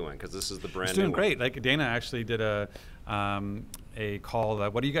Escape doing? Because this is the brand new It's doing one. great. Like Dana actually did a call,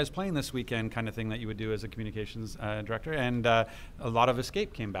 what are you guys playing this weekend kind of thing that you would do as a communications director, and a lot of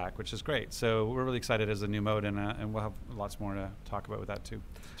Escape came back, which is great. So we're really excited as a new mode, and we'll have lots more to talk about with that too,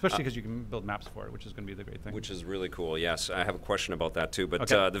 especially because you can build maps for it, which is going to be the great thing. Which is really cool, yes. I have a question about that too, but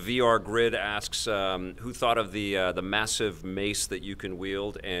Okay. the VR Grid asks, who thought of the massive mace that you can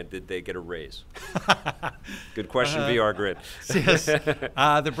wield, and did they get a raise? Good question, VR Grid. Yes.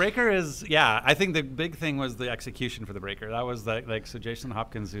 The breaker is, yeah, I think the big thing was the execution for the breaker. That was so Jason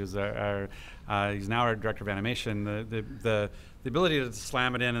Hopkins, who's he's now our director of animation, the ability to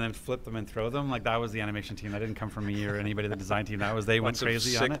slam it in and then flip them and throw them, like that was the animation team. That didn't come from me or anybody in the design team. That was, they went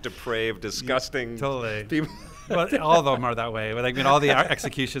crazy on it. Sick, depraved, disgusting totally people. But all of them are that way. But I mean, all the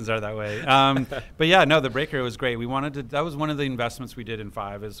executions are that way. But yeah, no, the breaker was great. We wanted to. That was one of the investments we did in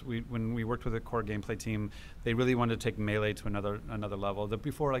 5. Is when we worked with the core gameplay team, they really wanted to take melee to another level.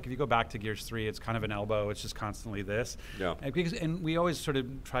 Before, like if you go back to Gears 3, it's kind of an elbow. It's just constantly this. Yeah. And we always sort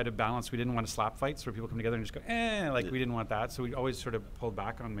of try to balance. We didn't want to slap fights where people come together and just go, we didn't want that. So we always sort of pulled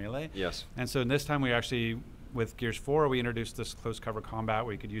back on melee. Yes. And so this time we actually, with Gears 4, we introduced this close cover combat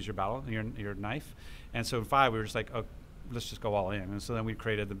where you could use your knife. And so in 5, we were just like, oh, let's just go all in. And so then we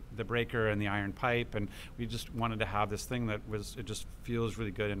created the breaker and the iron pipe, and we just wanted to have this thing that it just feels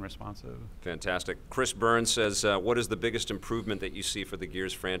really good and responsive. Fantastic. Chris Burns says, what is the biggest improvement that you see for the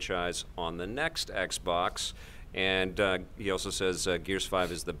Gears franchise on the next Xbox? And he also says Gears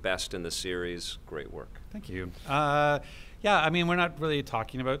 5 is the best in the series. Great work. Thank you. Yeah, I mean, we're not really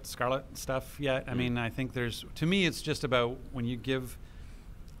talking about Scarlet stuff yet. I mean, I think to me, it's just about when you give.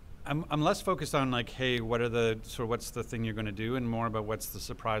 I'm less focused on like, hey, what's the thing you're going to do, and more about what's the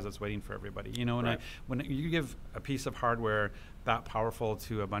surprise that's waiting for everybody. You know, Right. when you give a piece of hardware that powerful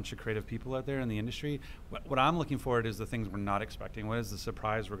to a bunch of creative people out there in the industry, what I'm looking forward is the things we're not expecting. What is the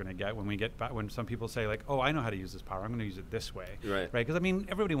surprise we're going to get when we get back? When some people say like, oh, I know how to use this power. I'm going to use it this way. Right. Because I mean,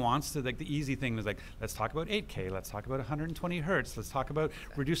 everybody wants to, like, the easy thing is like, let's talk about 8K. Let's talk about 120 hertz. Let's talk about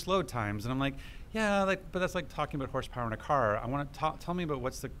reduced load times. And I'm like, yeah, but that's like talking about horsepower in a car. I want to tell me about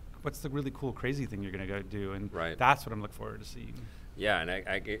what's the really cool, crazy thing you're going to go do, and that's what I'm looking forward to seeing. Yeah, and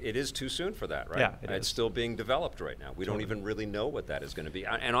it is too soon for that, right? Yeah, it's still being developed right now. We don't even really know what that is going to be.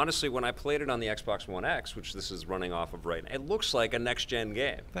 And honestly, when I played it on the Xbox One X, which this is running off of right now, it looks like a next-gen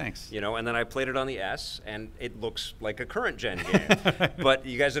game. Thanks. You know, and then I played it on the S, and it looks like a current-gen game. But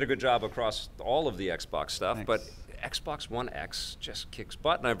you guys did a good job across all of the Xbox stuff. Thanks. But Xbox One X just kicks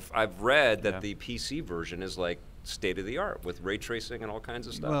butt. And I've read that the PC version is like state of the art with ray tracing and all kinds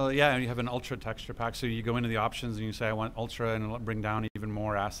of stuff. Well, yeah, and you have an ultra texture pack, so you go into the options and you say, I want ultra, and it'll bring down even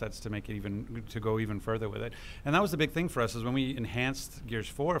more assets to make it to go even further with it. And that was the big thing for us, is when we enhanced Gears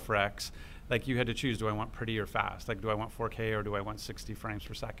 4 for X, like you had to choose, do I want pretty or fast? Like, do I want 4K or do I want 60 frames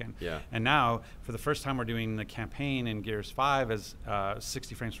per second? Yeah. And now, for the first time, we're doing the campaign in Gears 5 as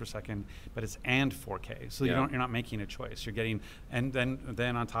 60 frames per second, but it's and 4K. So you're not making a choice. You're getting, and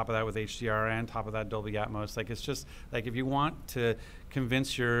then on top of that with HDR, and top of that Dolby Atmos. Like, it's just like, if you want to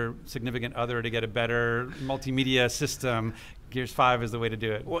convince your significant other to get a better multimedia system, Gears 5 is the way to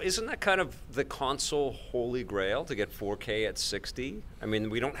do it. Well, isn't that kind of the console holy grail, to get 4K at 60? I mean,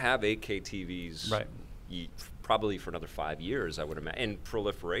 we don't have 8K TVs probably for another 5 years, I would imagine, in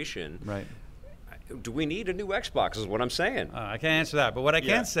proliferation. Right. Do we need a new Xbox is what I'm saying. I can't answer that, but what I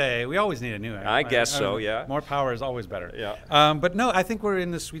can say, we always need a new Xbox. I guess so, yeah. More power is always better. Yeah. But no, I think we're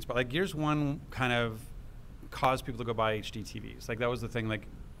in the sweet spot. Like, Gears 1 kind of caused people to go buy HD TVs. Like, that was the thing. Like,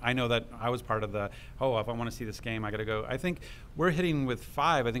 I know that I was part of the, if I want to see this game, I got to go. I think we're hitting with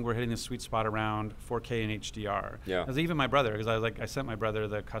 5, I think we're hitting the sweet spot around 4K and HDR. Yeah. Because even my brother, because I sent my brother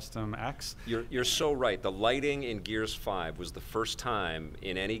the custom X. You're so right. The lighting in Gears 5 was the first time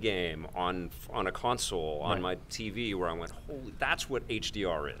in any game on a console, on my TV, where I went, holy, that's what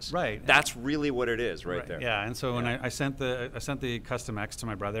HDR is. Right. That's really what it is right there. Yeah, and so when I sent the custom X to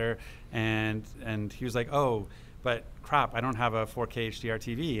my brother, and he was like, oh, but crap, I don't have a 4K HDR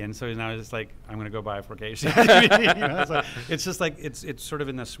TV, and so now it's just like, I'm going to go buy a 4K HDR TV. You know, so it's just like it's sort of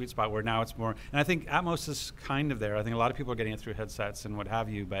in the sweet spot where now it's more, and I think Atmos is kind of there. I think a lot of people are getting it through headsets and what have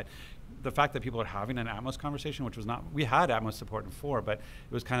you, but the fact that people are having an Atmos conversation, which was not, we had Atmos support before, but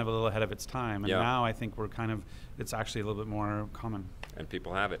it was kind of a little ahead of its time, and now I think we're kind of, it's actually a little bit more common. And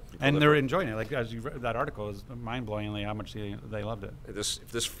people have it. And they're enjoying it. Like, as you read, that article is mind-blowingly how much they loved it.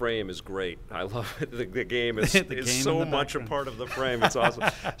 This frame is great. I love it. The game is, is so much a part of the frame. It's awesome.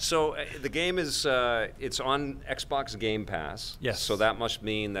 So the game is it's on Xbox Game Pass. Yes. So that must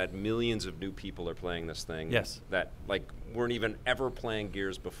mean that millions of new people are playing this thing. Yes. That like weren't even ever playing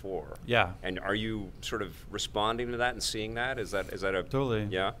Gears before. Yeah. And are you sort of responding to that and seeing that? Is that a totally?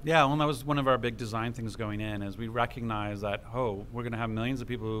 Yeah. Yeah. Well, that was one of our big design things going in, is we recognize that we're going to have millions of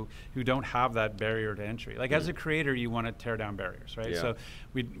people who don't have that barrier to entry. Like as a creator, you want to tear down barriers, right? Yeah. So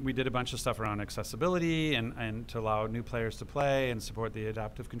we did a bunch of stuff around accessibility and to allow new players to play and support the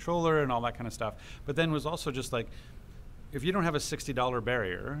adaptive controller and all that kind of stuff. But then was also just like, if you don't have a $60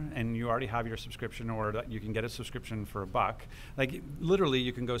 barrier and you already have your subscription, or that you can get a subscription for $1, like literally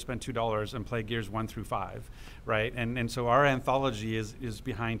you can go spend $2 and play Gears 1 through 5, right? And so our anthology is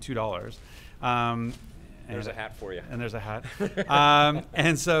behind $2. There's a hat for you. And there's a hat.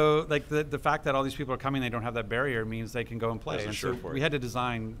 And so like the fact that all these people are coming, they don't have that barrier, means they can go and play. There's a and shirt so for we you. had to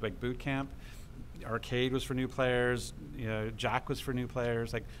design like boot camp. Arcade was for new players. You know, Jack was for new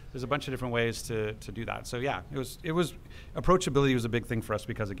players. Like, there's a bunch of different ways to do that. So yeah, it was approachability was a big thing for us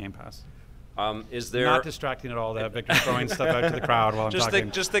because of Game Pass. Is there Not distracting at all that Victor's throwing stuff out to the crowd while I'm talking.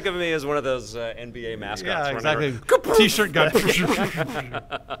 Just think of me as one of those NBA mascots. Yeah, running exactly. T-shirt gun.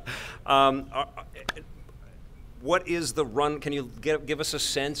 What is the run? Can you give us a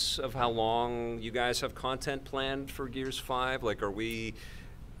sense of how long you guys have content planned for Gears 5? Like, are we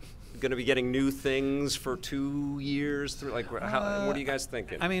going to be getting new things for 2 years? Through, like, what are you guys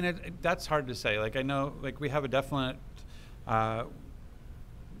thinking? I mean, that's hard to say. Like, I know, like, we have a definite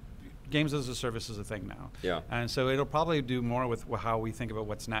games as a service is a thing now. Yeah. And so it'll probably do more with how we think about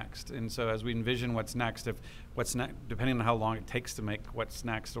what's next. And so as we envision what's next, depending on how long it takes to make what's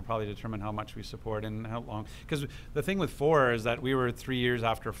next, will probably determine how much we support and how long. Because the thing with 4 is that we were 3 years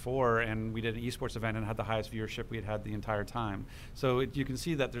after 4, and we did an esports event and had the highest viewership we had had the entire time. So you can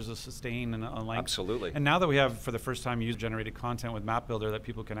see that there's a sustain and a length. Absolutely. And now that we have, for the first time, user-generated content with Map Builder, that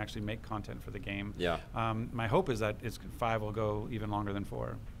people can actually make content for the game. Yeah. My hope is that 5 will go even longer than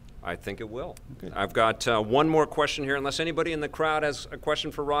 4. I think it will. Okay. I've got one more question here, unless anybody in the crowd has a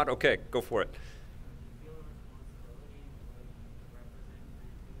question for Rod. Okay, go for it.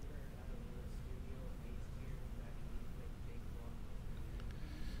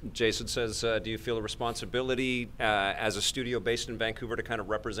 Jason says, do you feel a responsibility as a studio based in Vancouver to kind of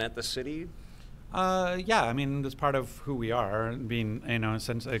represent the city? Yeah, I mean, that's part of who we are, being,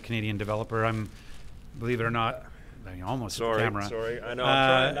 since a Canadian developer. I'm, believe it or not, almost sorry, the camera. Sorry, I know,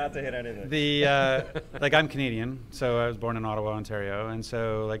 I'm trying not to hit anything. Like, I'm Canadian, so I was born in Ottawa, Ontario, and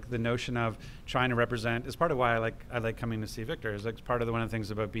so like the notion of trying to represent is part of why I like coming to see Victor. Is like part of one of the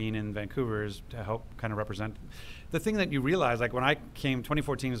things about being in Vancouver is to help kind of represent. The thing that you realize, like when I came,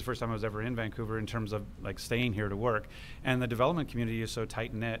 2014 was the first time I was ever in Vancouver in terms of like staying here to work, and the development community is so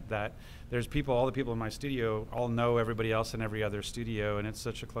tight knit that there's people, all the people in my studio all know everybody else in every other studio, and it's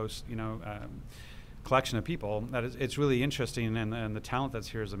such a close, collection of people that it's really interesting, and the talent that's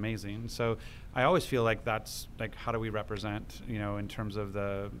here is amazing. So I always feel like that's like, how do we represent, in terms of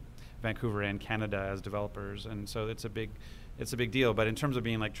the Vancouver and Canada as developers, and so it's a big deal. But in terms of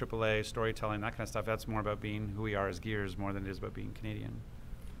being like AAA storytelling, that kind of stuff, that's more about being who we are as Gears more than it is about being Canadian.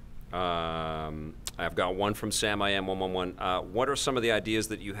 I've got one from Sam IM111. What are some of the ideas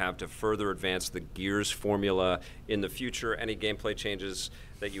that you have to further advance the Gears formula in the future? Any gameplay changes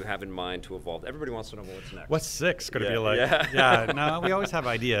that you have in mind to evolve? Everybody wants to know what's next. What's 6 going to be like? Yeah. Yeah, no, we always have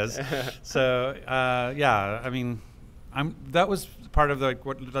ideas. So, yeah, I mean, that was part of the,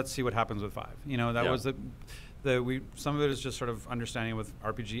 let's see what happens with 5. That was some of it is just sort of understanding with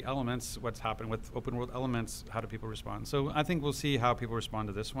RPG elements, what's happened with open world elements, how do people respond. So I think we'll see how people respond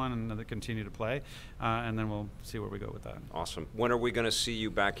to this one and they continue to play, and then we'll see where we go with that. Awesome. When are we going to see you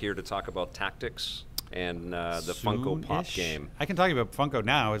back here to talk about tactics and the Funko Pop game? I can talk about Funko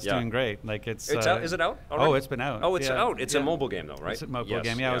now. It's doing great. Like it's out. Is it out already? Oh, it's been out. Oh, it's out. It's a mobile game though, right? It's a mobile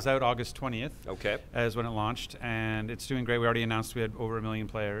game. Yeah, it was out August 20th. Okay. Is when it launched, and it's doing great. We already announced we had over 1 million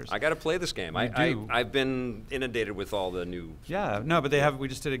players. I got to play this game. I've been inundated with all the new. Yeah, no, but we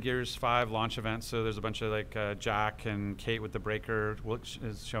just did a Gears 5 launch event, so there's a bunch of like Jack and Kate with the Breaker, which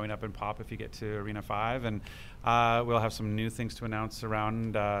is showing up in Pop if you get to Arena 5, and we'll have some new things to announce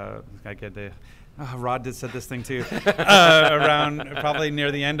around. I get the Rod did said this thing too. Around probably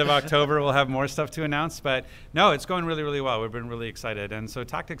near the end of October, we'll have more stuff to announce. But no, it's going really, really well. We've been really excited. And so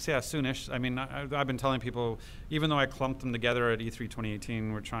Tactics, yeah, soonish. I mean, I've been telling people, even though I clumped them together at E3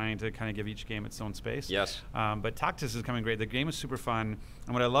 2018, we're trying to kind of give each game its own space. Yes. But Tactics is coming great. The game is super fun.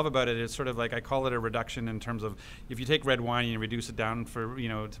 And what I love about it is sort of like, I call it a reduction in terms of, if you take red wine and you reduce it down for,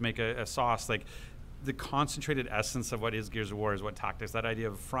 to make a sauce, like, the concentrated essence of what is Gears of War is what Tactics, that idea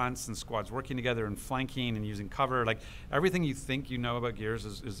of fronts and squads working together and flanking and using cover, like everything you think you know about Gears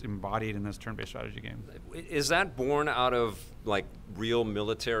is embodied in this turn-based strategy game. Is that born out of like real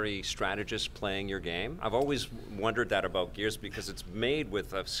military strategists playing your game? I've always wondered that about Gears because it's made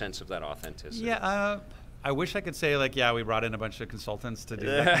with a sense of that authenticity. Yeah, I wish I could say like, yeah, we brought in a bunch of consultants to do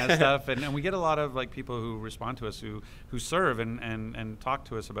that kind of stuff, and we get a lot of like people who respond to us who serve and talk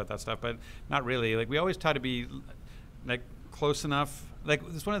to us about that stuff, but not really. Like we always try to be like close enough. Like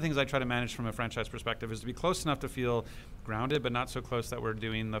it's one of the things I try to manage from a franchise perspective is to be close enough to feel grounded, but not so close that we're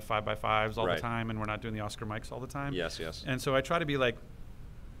doing the 5x5s all the time and we're not doing the Oscar Mikes all the time. Yes, yes. And so I try to be like,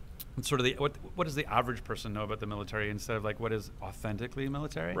 sort of what does the average person know about the military instead of like what is authentically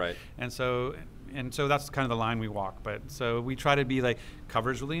military, right? And so that's kind of the line we walk. But so we try to be like,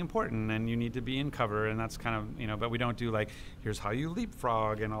 cover is really important and you need to be in cover, and that's kind of but we don't do like, here's how you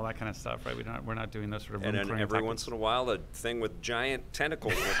leapfrog and all that kind of stuff, right? We're not doing those sort of. And then every once in a while, a thing with giant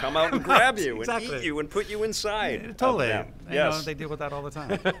tentacles will come out and grab you and eat you and put you inside. Yeah, totally. Yes, they deal with that all the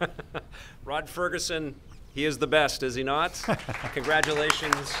time. Rod Fergusson. He is the best, is he not?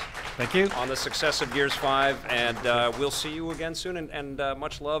 Congratulations. Thank you. On the success of Gears 5, and we'll see you again soon, and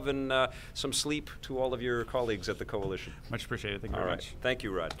much love and some sleep to all of your colleagues at the Coalition. Much appreciated. Thank you very much. Thank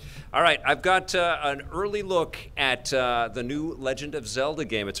you, Rod. All right, I've got an early look at the new Legend of Zelda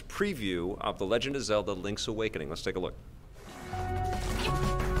game. It's a preview of The Legend of Zelda Link's Awakening. Let's take a look.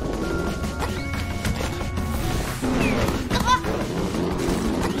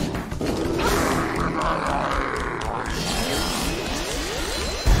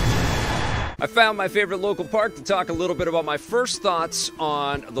 I found my favorite local park to talk a little bit about my first thoughts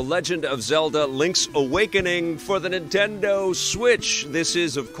on The Legend of Zelda Link's Awakening for the Nintendo Switch. This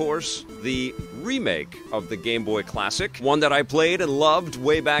is, of course, the remake of the Game Boy Classic, one that I played and loved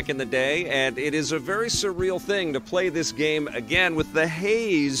way back in the day, and it is a very surreal thing to play this game again with the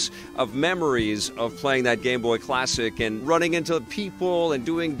haze of memories of playing that Game Boy Classic and running into people and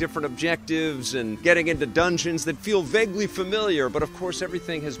doing different objectives and getting into dungeons that feel vaguely familiar, but of course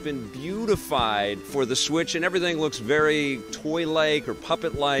everything has been beautified for the Switch and everything looks very toy-like or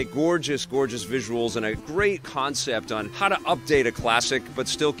puppet-like. Gorgeous, gorgeous visuals and a great concept on how to update a classic but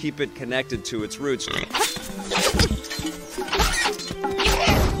still keep it connected to its roots.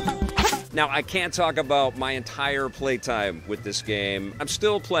 Now, I can't talk about my entire playtime with this game. I'm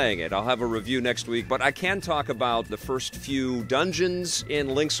still playing it. I'll have a review next week, but I can talk about the first few dungeons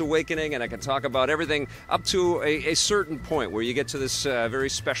in Link's Awakening, and I can talk about everything up to a certain point where you get to this very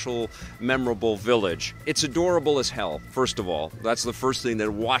special, memorable village. It's adorable as hell, first of all. That's the first thing that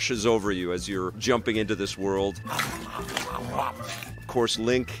washes over you as you're jumping into this world. Of course,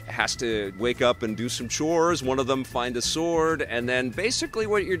 Link has to wake up and do some chores. One of them, find a sword. And then basically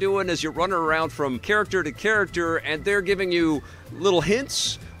what you're doing is you're running around from character to character and they're giving you little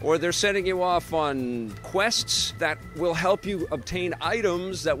hints or they're setting you off on quests that will help you obtain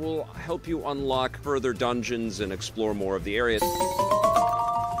items that will help you unlock further dungeons and explore more of the area.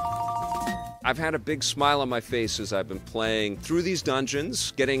 I've had a big smile on my face as I've been playing through these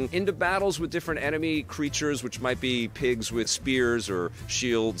dungeons, getting into battles with different enemy creatures, which might be pigs with spears or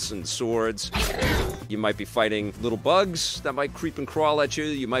shields and swords. You might be fighting little bugs that might creep and crawl at you.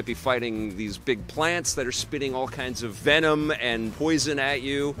 You might be fighting these big plants that are spitting all kinds of venom and poison at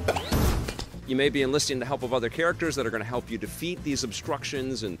you. You may be enlisting the help of other characters that are going to help you defeat these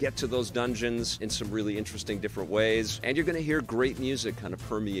obstructions and get to those dungeons in some really interesting different ways. And you're going to hear great music kind of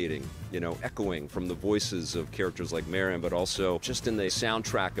permeating, echoing from the voices of characters like Marion, but also just in the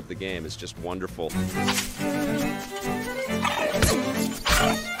soundtrack of the game. It's just wonderful.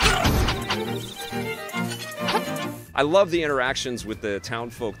 I love the interactions with the town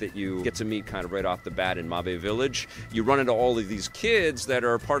folk that you get to meet kind of right off the bat in Mabe Village. You run into all of these kids that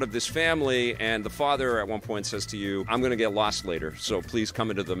are part of this family, and the father at one point says to you, I'm going to get lost later, so please come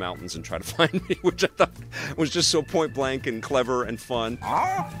into the mountains and try to find me, which I thought was just so point blank and clever and fun.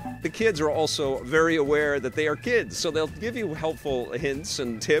 The kids are also very aware that they are kids, so they'll give you helpful hints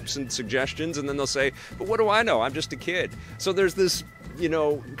and tips and suggestions, and then they'll say, but what do I know? I'm just a kid. So there's this,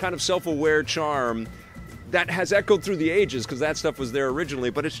 kind of self-aware charm that has echoed through the ages because that stuff was there originally,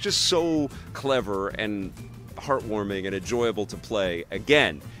 but it's just so clever and heartwarming and enjoyable to play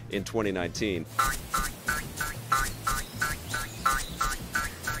again in 2019.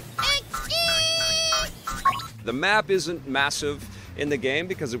 The map isn't massive in the game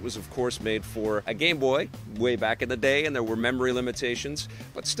because it was, of course, made for a Game Boy way back in the day, and there were memory limitations.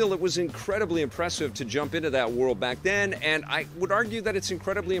 But still, it was incredibly impressive to jump into that world back then, and I would argue that it's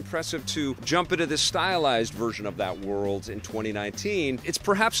incredibly impressive to jump into this stylized version of that world in 2019. It's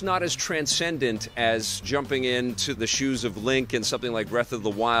perhaps not as transcendent as jumping into the shoes of Link in something like Breath of the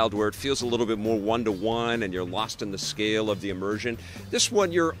Wild, where it feels a little bit more one-to-one and you're lost in the scale of the immersion. This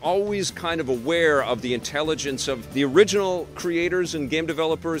one, you're always kind of aware of the intelligence of the original creators and game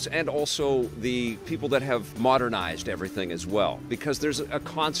developers, and also the people that have modernized everything as well, because there's a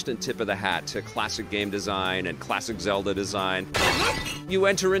constant tip of the hat to classic game design and classic Zelda design. You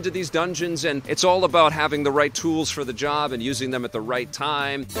enter into these dungeons and it's all about having the right tools for the job and using them at the right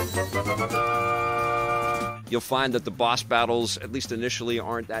time. You'll find that the boss battles, at least initially,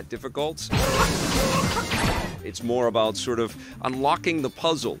 aren't that difficult. It's more about sort of unlocking the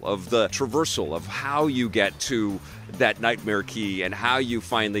puzzle of the traversal of how you get to that nightmare key and how you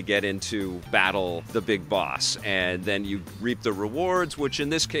finally get into battle the big boss. And then you reap the rewards, which in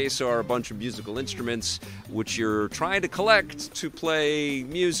this case are a bunch of musical instruments which you're trying to collect to play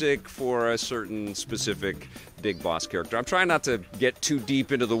music for a certain specific big boss character. I'm trying not to get too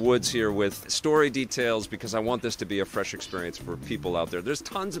deep into the woods here with story details because I want this to be a fresh experience for people out there. There's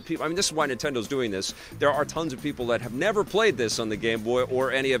tons of people, I mean, this is why Nintendo's doing this. There are tons of people that have never played this on the Game Boy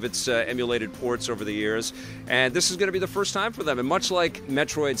or any of its emulated ports over the years, and this is going to be the first time for them. And much like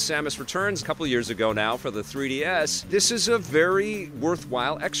Metroid Samus Returns a couple years ago now for the 3DS, this is a very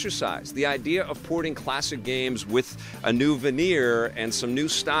worthwhile exercise. The idea of porting classic games with a new veneer and some new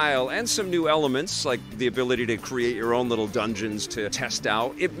style and some new elements, like the ability to create your own little dungeons to test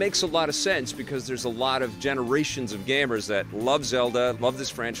out, it makes a lot of sense because there's a lot of generations of gamers that love Zelda, love this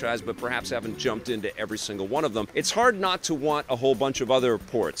franchise, but perhaps haven't jumped into every single one of them. It's hard not to want a whole bunch of other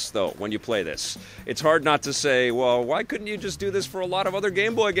ports, though, when you play this. It's hard not to say, well, why couldn't you just do this for a lot of other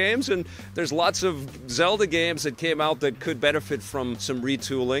Game Boy games? And there's lots of Zelda games that came out that could benefit from some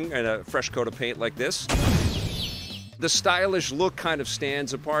retooling and a fresh coat of paint like this. The stylish look kind of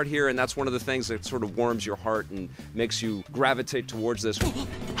stands apart here, and that's one of the things that sort of warms your heart and makes you gravitate towards this.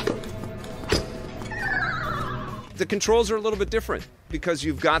 The controls are a little bit different because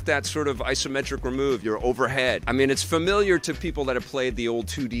you've got that sort of isometric remove, you're overhead. I mean, it's familiar to people that have played the old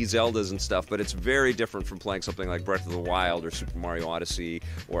 2D Zeldas and stuff, but it's very different from playing something like Breath of the Wild or Super Mario Odyssey,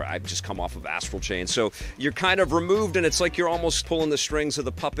 or I've just come off of Astral Chain. So you're kind of removed, and it's like you're almost pulling the strings of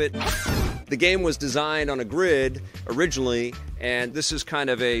the puppet. The game was designed on a grid originally, and this is kind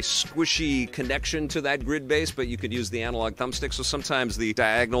of a squishy connection to that grid base, but you could use the analog thumbstick, so sometimes the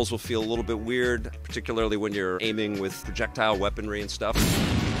diagonals will feel a little bit weird, particularly when you're aiming with projectile weaponry and stuff.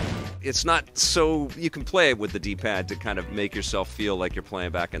 It's not so you can play it with the D-pad to kind of make yourself feel like you're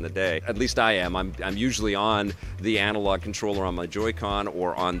playing back in the day. At least I am. I'm usually on the analog controller on my Joy-Con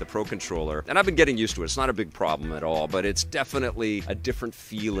or on the Pro Controller, and I've been getting used to it. It's not a big problem at all, but it's definitely a different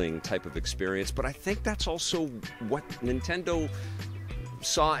feeling type of experience. But I think that's also what Nintendo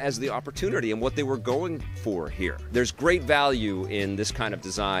saw as the opportunity and what they were going for here. There's great value in this kind of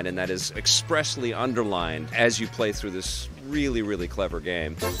design, and that is expressly underlined as you play through this really, really clever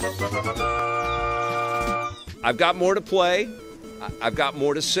game. I've got more to play, I've got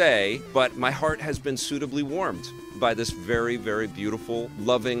more to say, but my heart has been suitably warmed by this very, very beautiful,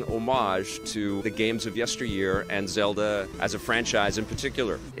 loving homage to the games of yesteryear and Zelda as a franchise in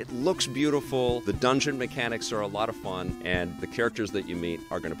particular. It looks beautiful, the dungeon mechanics are a lot of fun, and the characters that you meet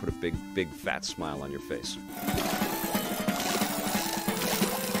are going to put a big, big fat smile on your face.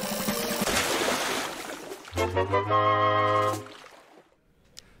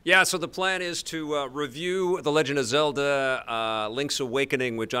 Yeah, so the plan is to review The Legend of Zelda Link's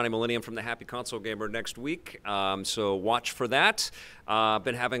Awakening with Johnny Millennium from the Happy Console Gamer next week. So watch for that.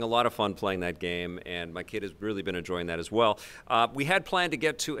 Been having a lot of fun playing that game, and my kid has really been enjoying that as well. We had planned to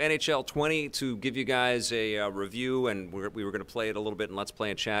get to NHL 20 to give you guys a review, and we were going to play it a little bit in Let's Play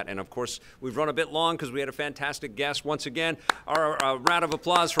and Chat. And of course, we've run a bit long because we had a fantastic guest. Once again, our round of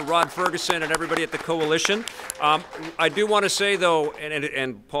applause for Rod Fergusson and everybody at the Coalition. I do want to say, though,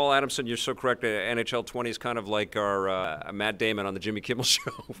 and Paul Adamson, you're so correct, NHL 20 is kind of like our Matt Damon on the Jimmy Kimmel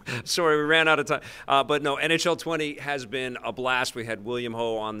Show. Sorry, we ran out of time. But no, NHL 20 has been a blast. We had William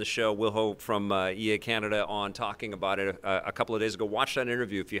Ho on the show, Will Ho from EA Canada, on talking about it a couple of days ago. Watch that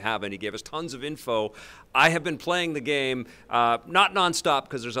interview if you haven't. He gave us tons of info. I have been playing the game, not nonstop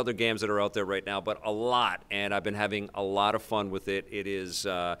because there's other games that are out there right now, but a lot, and I've been having a lot of fun with it. It is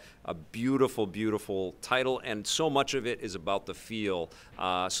a beautiful, beautiful title, and so much of it is about the feel.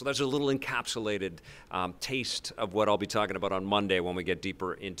 So there's a little encapsulated taste of what I'll be talking about on Monday when we get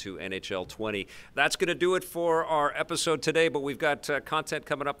deeper into NHL 20. That's going to do it for our episode today, but we've got content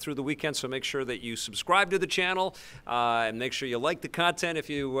coming up through the weekend, so make sure that you subscribe to the channel and make sure you like the content if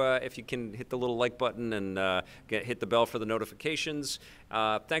you can hit the little like button and hit the bell for the notifications.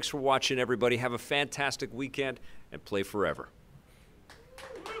 Thanks for watching, everybody. Have a fantastic weekend and play forever.